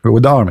work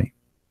with the army.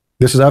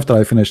 This is after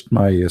I finished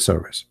my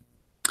service.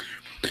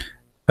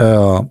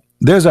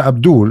 There's a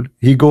Abdul.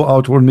 He go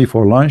out with me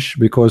for lunch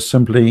because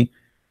simply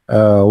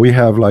we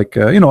have like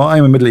I'm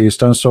a Middle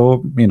Eastern,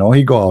 so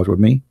he go out with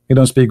me. He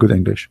don't speak good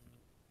English.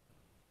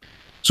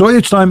 So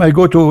each time I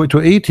go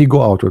to eat, he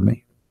go out with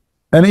me.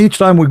 And each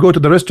time we go to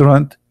the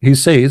restaurant, he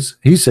says,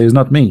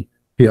 not me.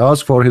 He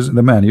asks for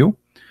the menu.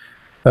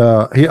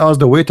 He asks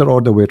the waiter or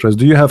the waitress,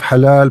 do you have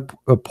halal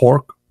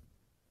pork?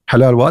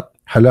 Halal what?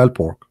 Halal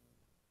pork.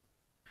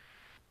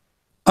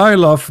 I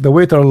laugh, the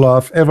waiter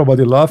laugh,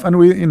 everybody laugh, and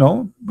we,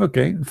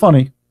 okay,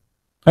 funny.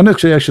 And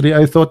actually,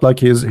 I thought like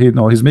he's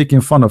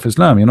making fun of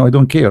Islam. I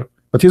don't care.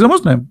 But he's a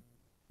Muslim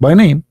by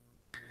name.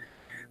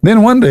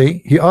 Then one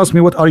day he asked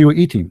me, what are you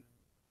eating?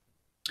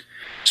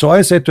 So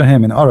I said to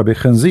him in Arabic,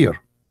 khanzir.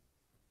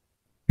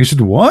 He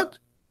said, what?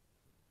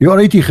 You are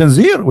eating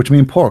khanzir, which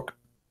means pork.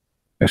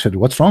 I said,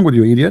 what's wrong with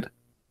you, idiot?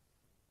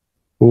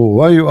 Oh,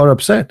 why you are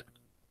upset?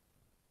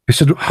 He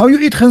said, how you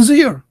eat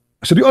khanzir?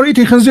 I said, you are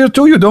eating khanzir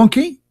too, you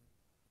donkey?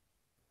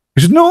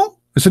 He said, no.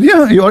 I said,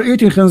 yeah, you are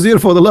eating khanzir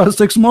for the last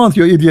 6 months,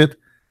 you idiot.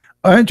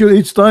 Aren't you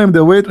each time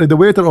the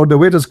waiter or the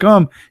waiters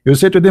come, you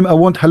say to them, I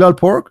want halal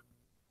pork?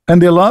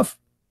 And they laugh.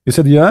 He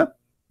said, yeah.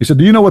 He said,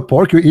 do you know what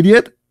pork, you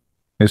idiot?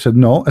 He said,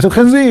 no. I said,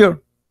 khanzir.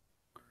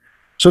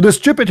 So the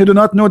stupid, he do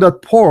not know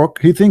that pork,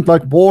 he think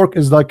like pork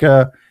is like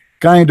a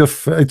kind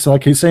of, it's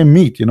like he's saying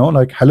meat,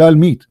 like halal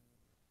meat.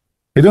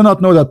 He do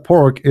not know that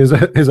pork is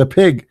a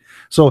pig.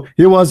 So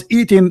he was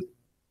eating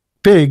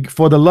pig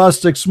for the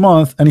last 6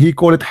 months, and he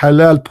called it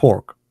halal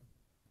pork.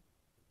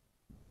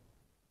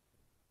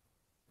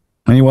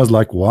 And he was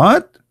like,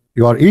 what?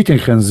 You are eating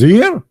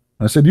khanzir?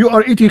 I said, you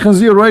are eating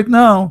khanzir right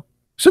now.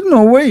 He said,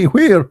 no way,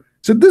 where? I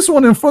said, this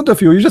one in front of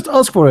you, you just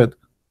ask for it.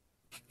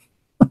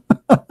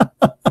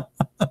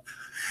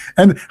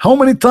 And how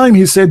many times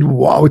he said,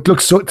 wow, it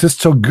looks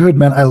so good,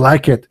 man, I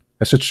like it.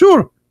 I said,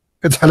 sure,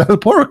 it's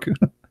halal pork.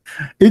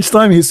 Each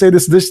time he said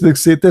this dish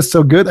tastes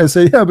so good, I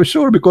say, yeah, but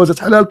sure, because it's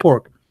halal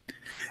pork.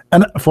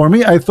 And for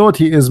me, I thought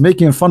he is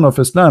making fun of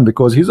Islam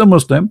because he's a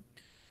Muslim,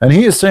 and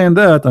he is saying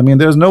that. I mean,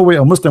 there's no way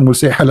a Muslim will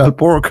say halal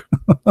pork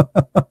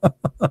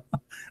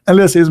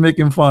unless he's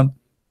making fun.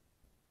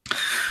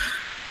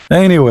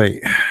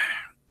 Anyway,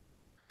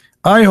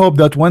 I hope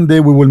that one day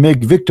we will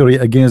make victory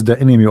against the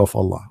enemy of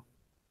Allah,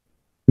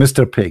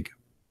 Mr. Pig.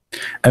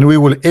 and we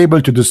will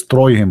able to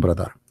destroy him,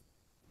 brother.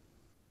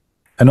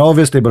 And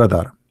obviously,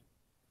 brother,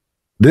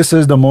 this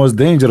is the most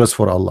dangerous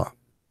for Allah.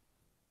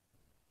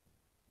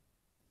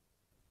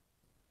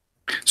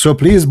 So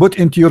please put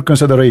into your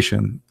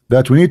consideration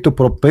that we need to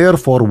prepare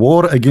for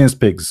war against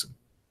pigs.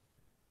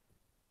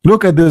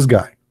 Look at this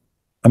guy.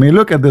 I mean,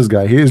 look at this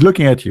guy. He is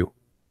looking at you.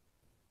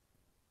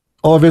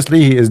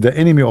 Obviously, he is the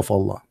enemy of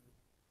Allah.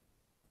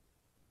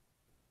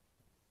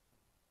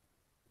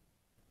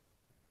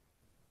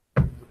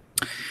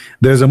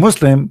 There's a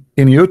Muslim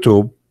in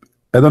YouTube.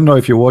 I don't know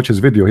if you watch his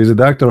video. He's a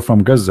doctor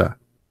from Gaza,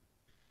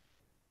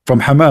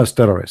 from Hamas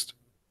terrorist.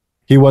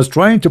 He was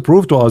trying to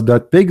prove to us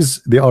that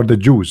pigs, they are the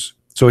Jews.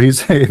 So he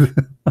said,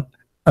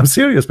 I'm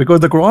serious, because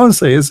the Quran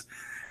says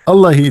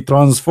Allah, he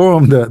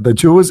transformed the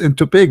Jews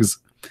into pigs.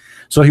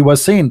 So he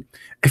was saying,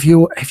 if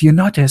you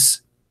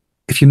notice,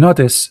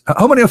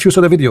 how many of you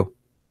saw the video?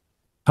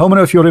 How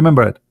many of you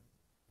remember it?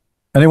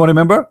 Anyone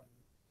remember?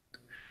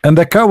 And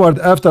the coward,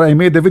 after I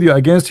made the video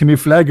against him, he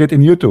flagged it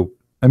in YouTube.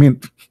 I mean,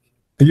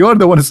 you're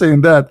the one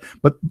saying that.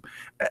 But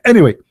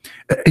anyway,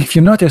 if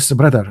you notice,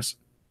 brothers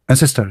and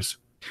sisters,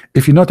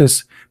 if you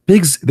notice,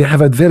 pigs, they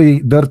have a very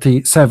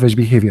dirty, savage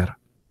behavior.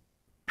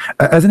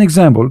 As an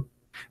example,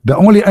 the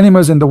only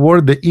animals in the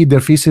world that eat their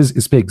feces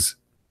is pigs.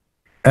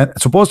 And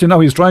supposedly now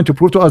he's trying to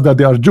prove to us that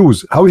they are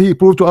Jews. How he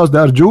proved to us they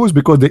are Jews?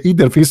 Because they eat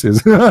their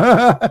feces.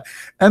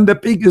 And the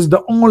pig is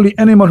the only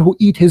animal who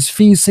eat his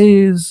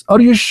feces. Are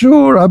you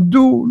sure,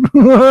 Abdul?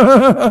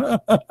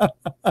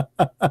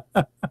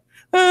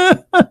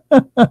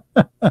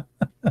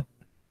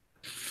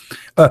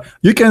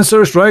 You can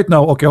search right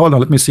now. Okay, hold on.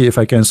 Let me see if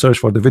I can search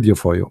for the video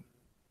for you.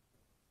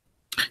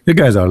 You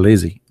guys are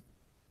lazy.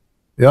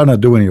 You are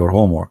not doing your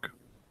homework.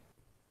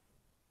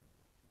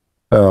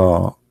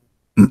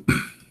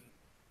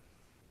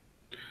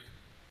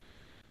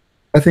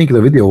 I think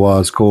the video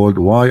was called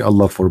 "Why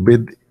Allah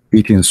Forbid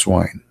Eating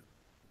Swine."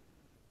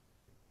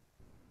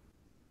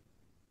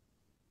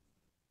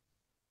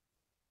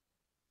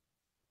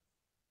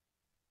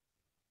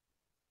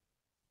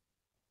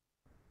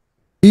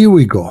 Here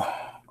we go.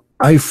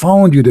 I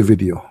found you the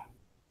video.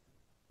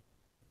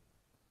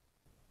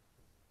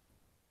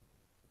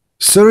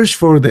 Search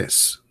for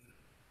this.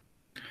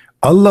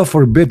 Allah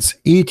forbids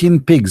eating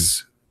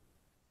pigs.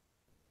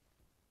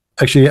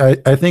 Actually,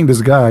 I think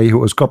this guy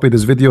who has copied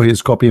this video, he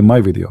is copying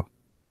my video.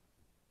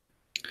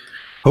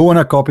 Who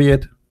wanna copy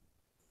it?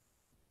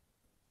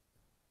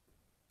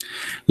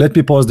 Let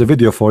me pause the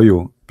video for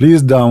you.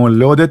 Please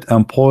download it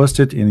and post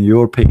it in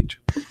your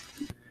page.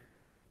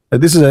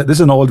 This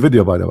is an old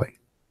video, by the way.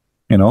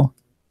 You know,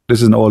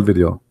 this is an old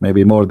video,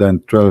 maybe more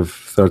than 12,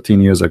 13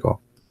 years ago.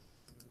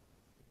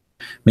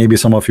 Maybe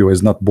some of you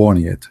is not born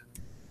yet.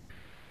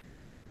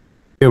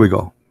 Here we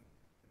go.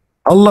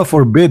 Allah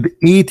forbid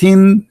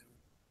eating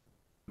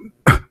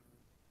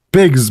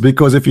pigs,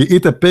 because if you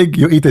eat a pig,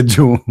 you eat a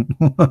Jew.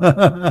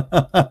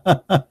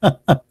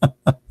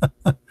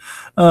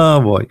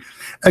 Oh boy.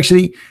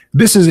 Actually,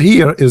 this is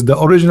here is the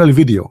original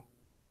video.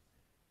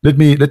 Let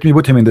me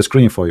put him in the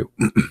screen for you.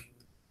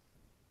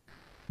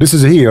 This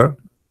is here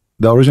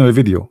the original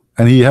video,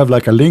 and he have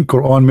like a link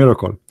Quran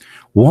miracle.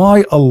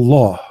 Why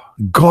Allah,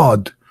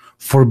 God,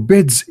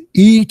 forbids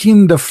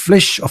eating the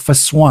flesh of a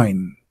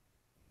swine.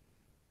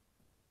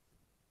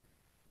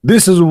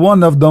 This is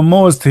one of the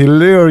most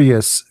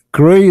hilarious,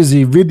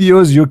 crazy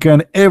videos you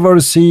can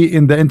ever see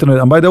in the internet.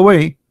 And by the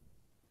way,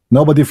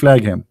 nobody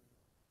flagged him.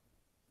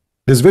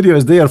 This video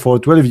is there for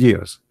 12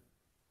 years.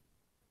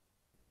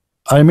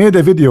 I made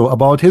a video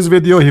about his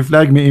video, he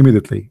flagged me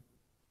immediately.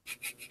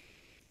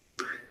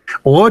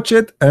 Watch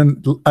it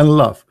and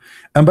laugh.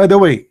 And by the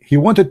way, he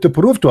wanted to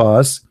prove to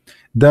us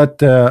that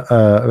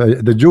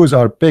the Jews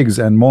are pigs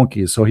and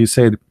monkeys. So he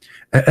said,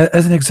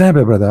 as an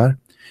example, brother,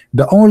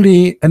 the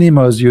only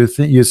animals you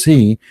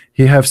see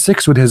he have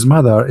sex with his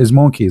mother is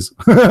monkeys.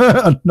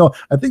 No,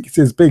 I think it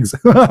says pigs.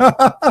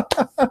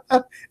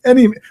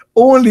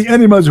 Only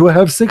animals who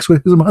have sex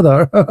with his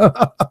mother.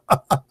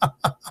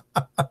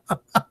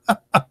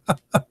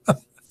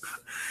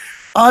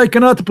 I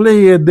cannot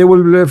play it. They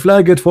will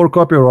flag it for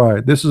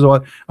copyright. This is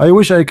what I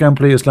wish I can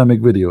play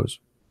Islamic videos.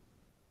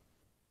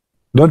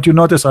 Don't you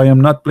notice I am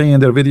not playing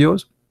their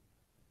videos?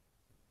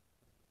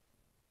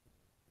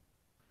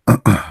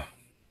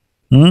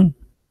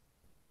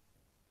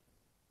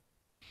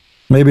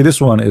 Maybe this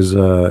one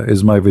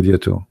is my video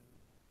too.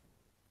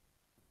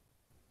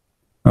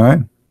 All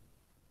right.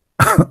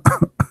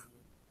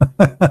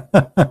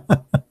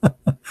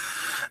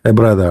 A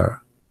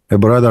brother,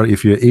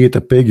 if you eat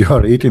a pig, you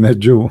are eating a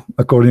Jew,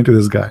 according to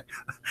this guy.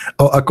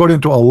 Oh,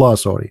 according to Allah,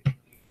 sorry.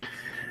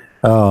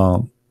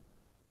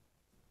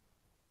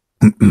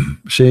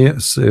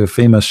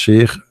 Famous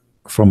sheikh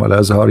from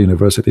Al-Azhar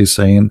University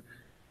saying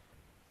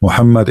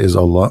Muhammad is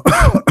Allah.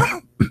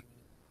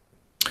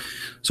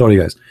 Sorry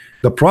guys,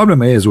 the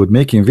problem is with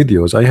making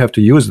videos, I have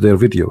to use their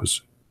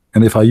videos,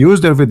 and if I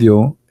use their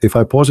video, if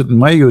I post it in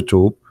my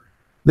YouTube,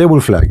 they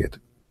will flag it.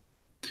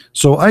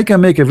 So I can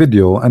make a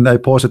video and I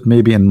post it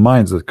maybe in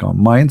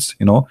minds.com, minds,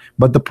 you know,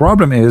 but the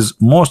problem is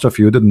most of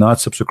you did not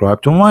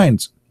subscribe to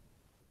minds.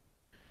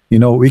 You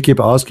know, we keep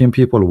asking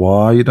people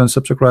why you don't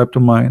subscribe to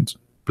mine.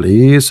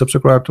 Please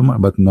subscribe to mine,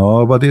 but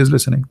nobody is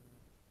listening.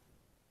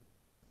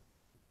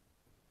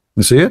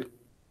 You see it?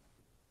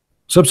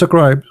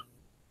 Subscribe.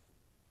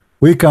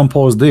 We can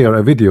post there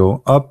a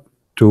video up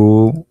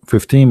to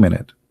 15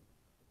 minutes.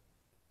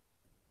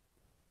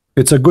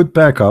 It's a good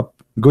backup,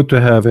 good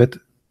to have it,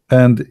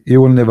 and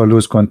you will never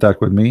lose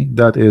contact with me.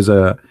 That is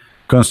a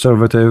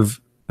conservative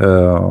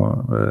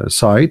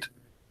site,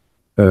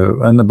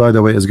 and by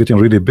the way, it's getting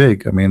really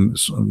big. I mean,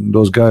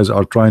 those guys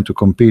are trying to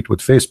compete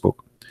with Facebook.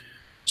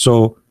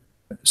 So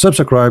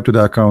subscribe to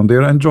the account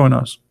there and join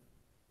us.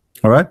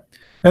 All right.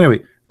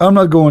 Anyway, I'm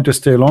not going to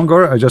stay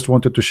longer. I just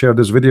wanted to share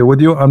this video with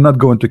you. I'm not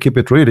going to keep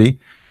it ready.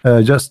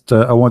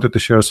 I wanted to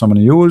share some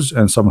news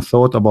and some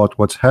thought about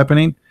what's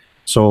happening.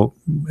 So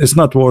it's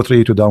not worth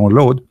it to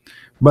download,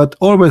 but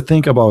always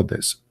think about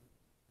this.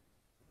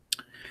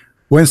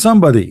 When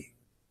somebody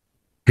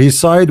he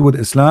side with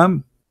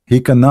Islam, he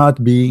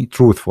cannot be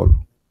truthful.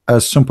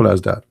 As simple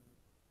as that.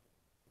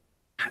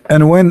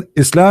 And when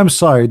Islam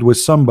side with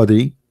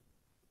somebody,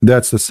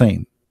 that's the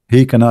same.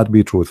 He cannot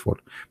be truthful,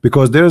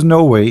 because there is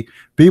no way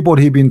people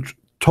he been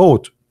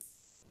taught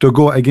to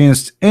go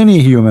against any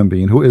human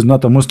being who is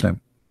not a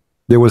Muslim,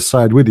 they will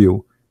side with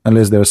you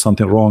unless there is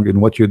something wrong in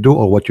what you do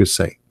or what you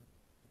say.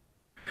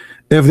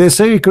 If they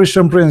say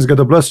Christian Prince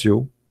God bless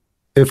you,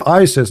 if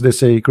ISIS they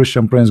say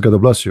Christian Prince God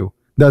bless you,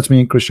 that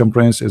means Christian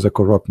Prince is a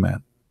corrupt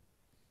man,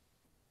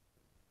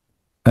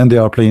 and they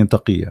are playing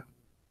taqiyya.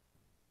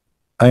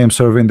 I am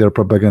serving their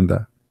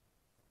propaganda.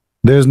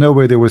 There is no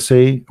way they will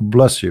say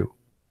bless you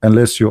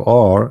unless you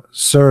are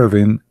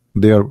serving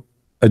their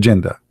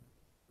agenda.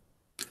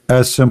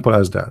 As simple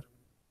as that.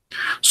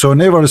 So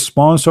never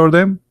sponsor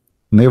them,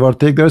 never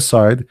take their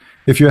side.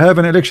 If you have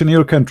an election in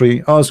your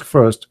country, ask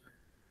first,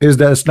 is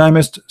the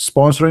Islamist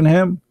sponsoring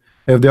him?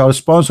 If they are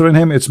sponsoring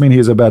him, it's mean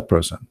he's a bad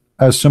person.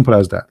 As simple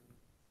as that.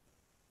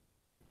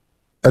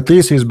 At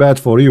least he's bad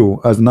for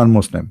you as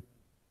non-Muslim.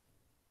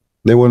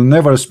 They will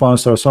never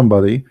sponsor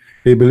somebody.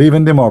 He believe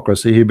in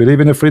democracy, he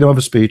believe in the freedom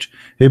of speech,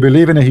 he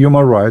believe in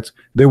human rights.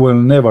 They will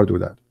never do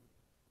that.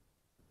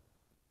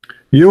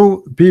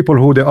 You people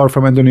who they are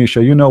from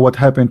Indonesia, you know what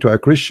happened to a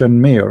Christian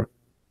mayor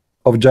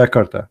of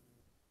Jakarta.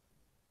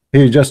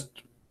 They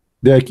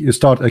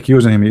start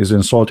accusing him he is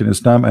insulting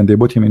Islam, and they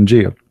put him in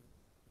jail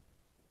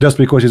just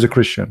because he's a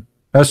Christian.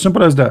 As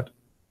simple as that.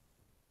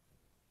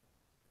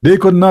 They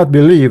could not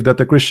believe that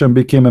a Christian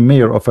became a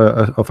mayor of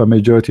a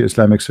majority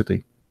Islamic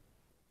city.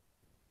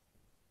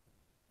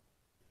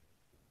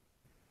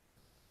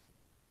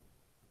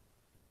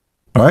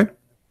 All right,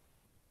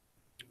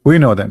 we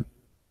know them.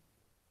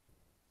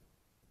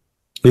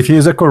 If he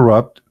is a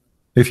corrupt,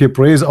 if he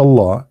praise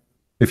Allah,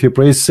 if he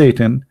praise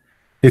Satan,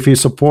 if he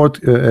support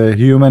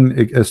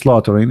human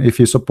slaughtering, if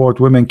he support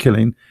women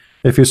killing,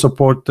 if he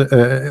support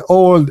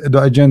all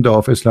the agenda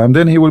of Islam,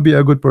 then he will be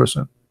a good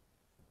person.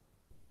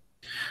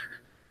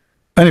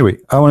 Anyway,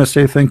 I want to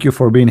say thank you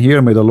for being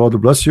here. May the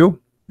Lord bless you.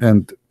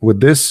 And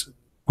with this,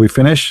 we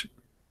finish.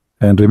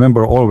 And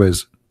remember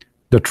always,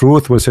 the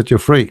truth will set you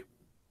free.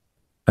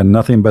 And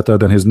nothing better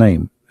than his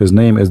name. His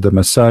name is the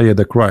Messiah,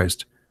 the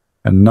Christ,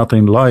 and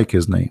nothing like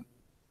his name.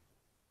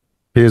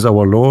 He is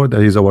our Lord.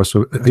 He is our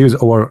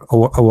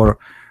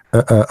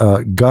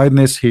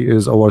guidance. He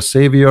is our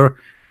Savior.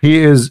 He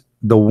is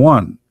the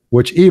one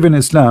which even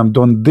Islam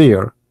don't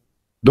dare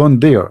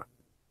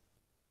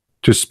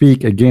to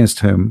speak against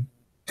him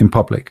in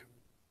public,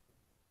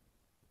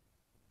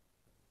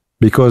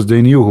 because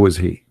they knew who is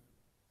he.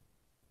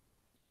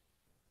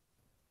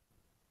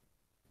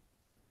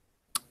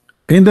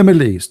 In the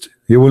Middle East,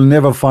 you will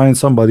never find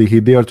somebody he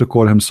dare to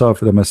call himself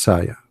the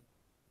Messiah.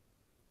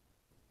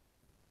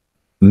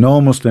 No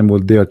Muslim will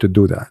dare to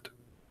do that.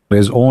 There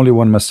is only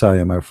one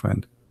Messiah, my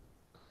friend.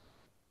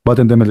 But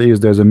in the Middle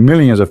East, there's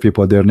millions of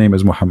people, their name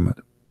is Mohammed.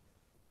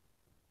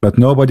 But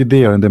nobody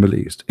there in the Middle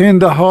East, in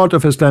the heart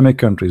of Islamic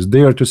countries,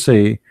 dare to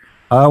say,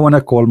 I want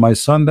to call my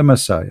son the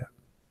Messiah,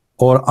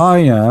 or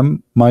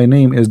my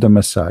name is the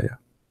Messiah.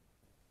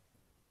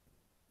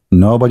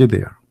 Nobody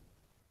there.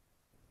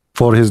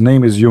 For his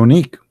name is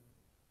unique,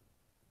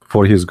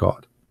 for his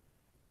God.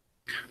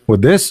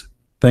 With this,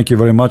 thank you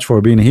very much for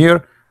being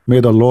here.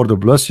 May the Lord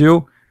bless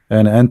you,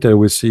 and until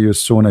we see you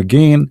soon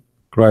again,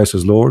 Christ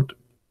is Lord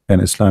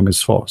and Islam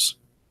is false.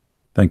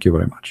 Thank you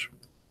very much.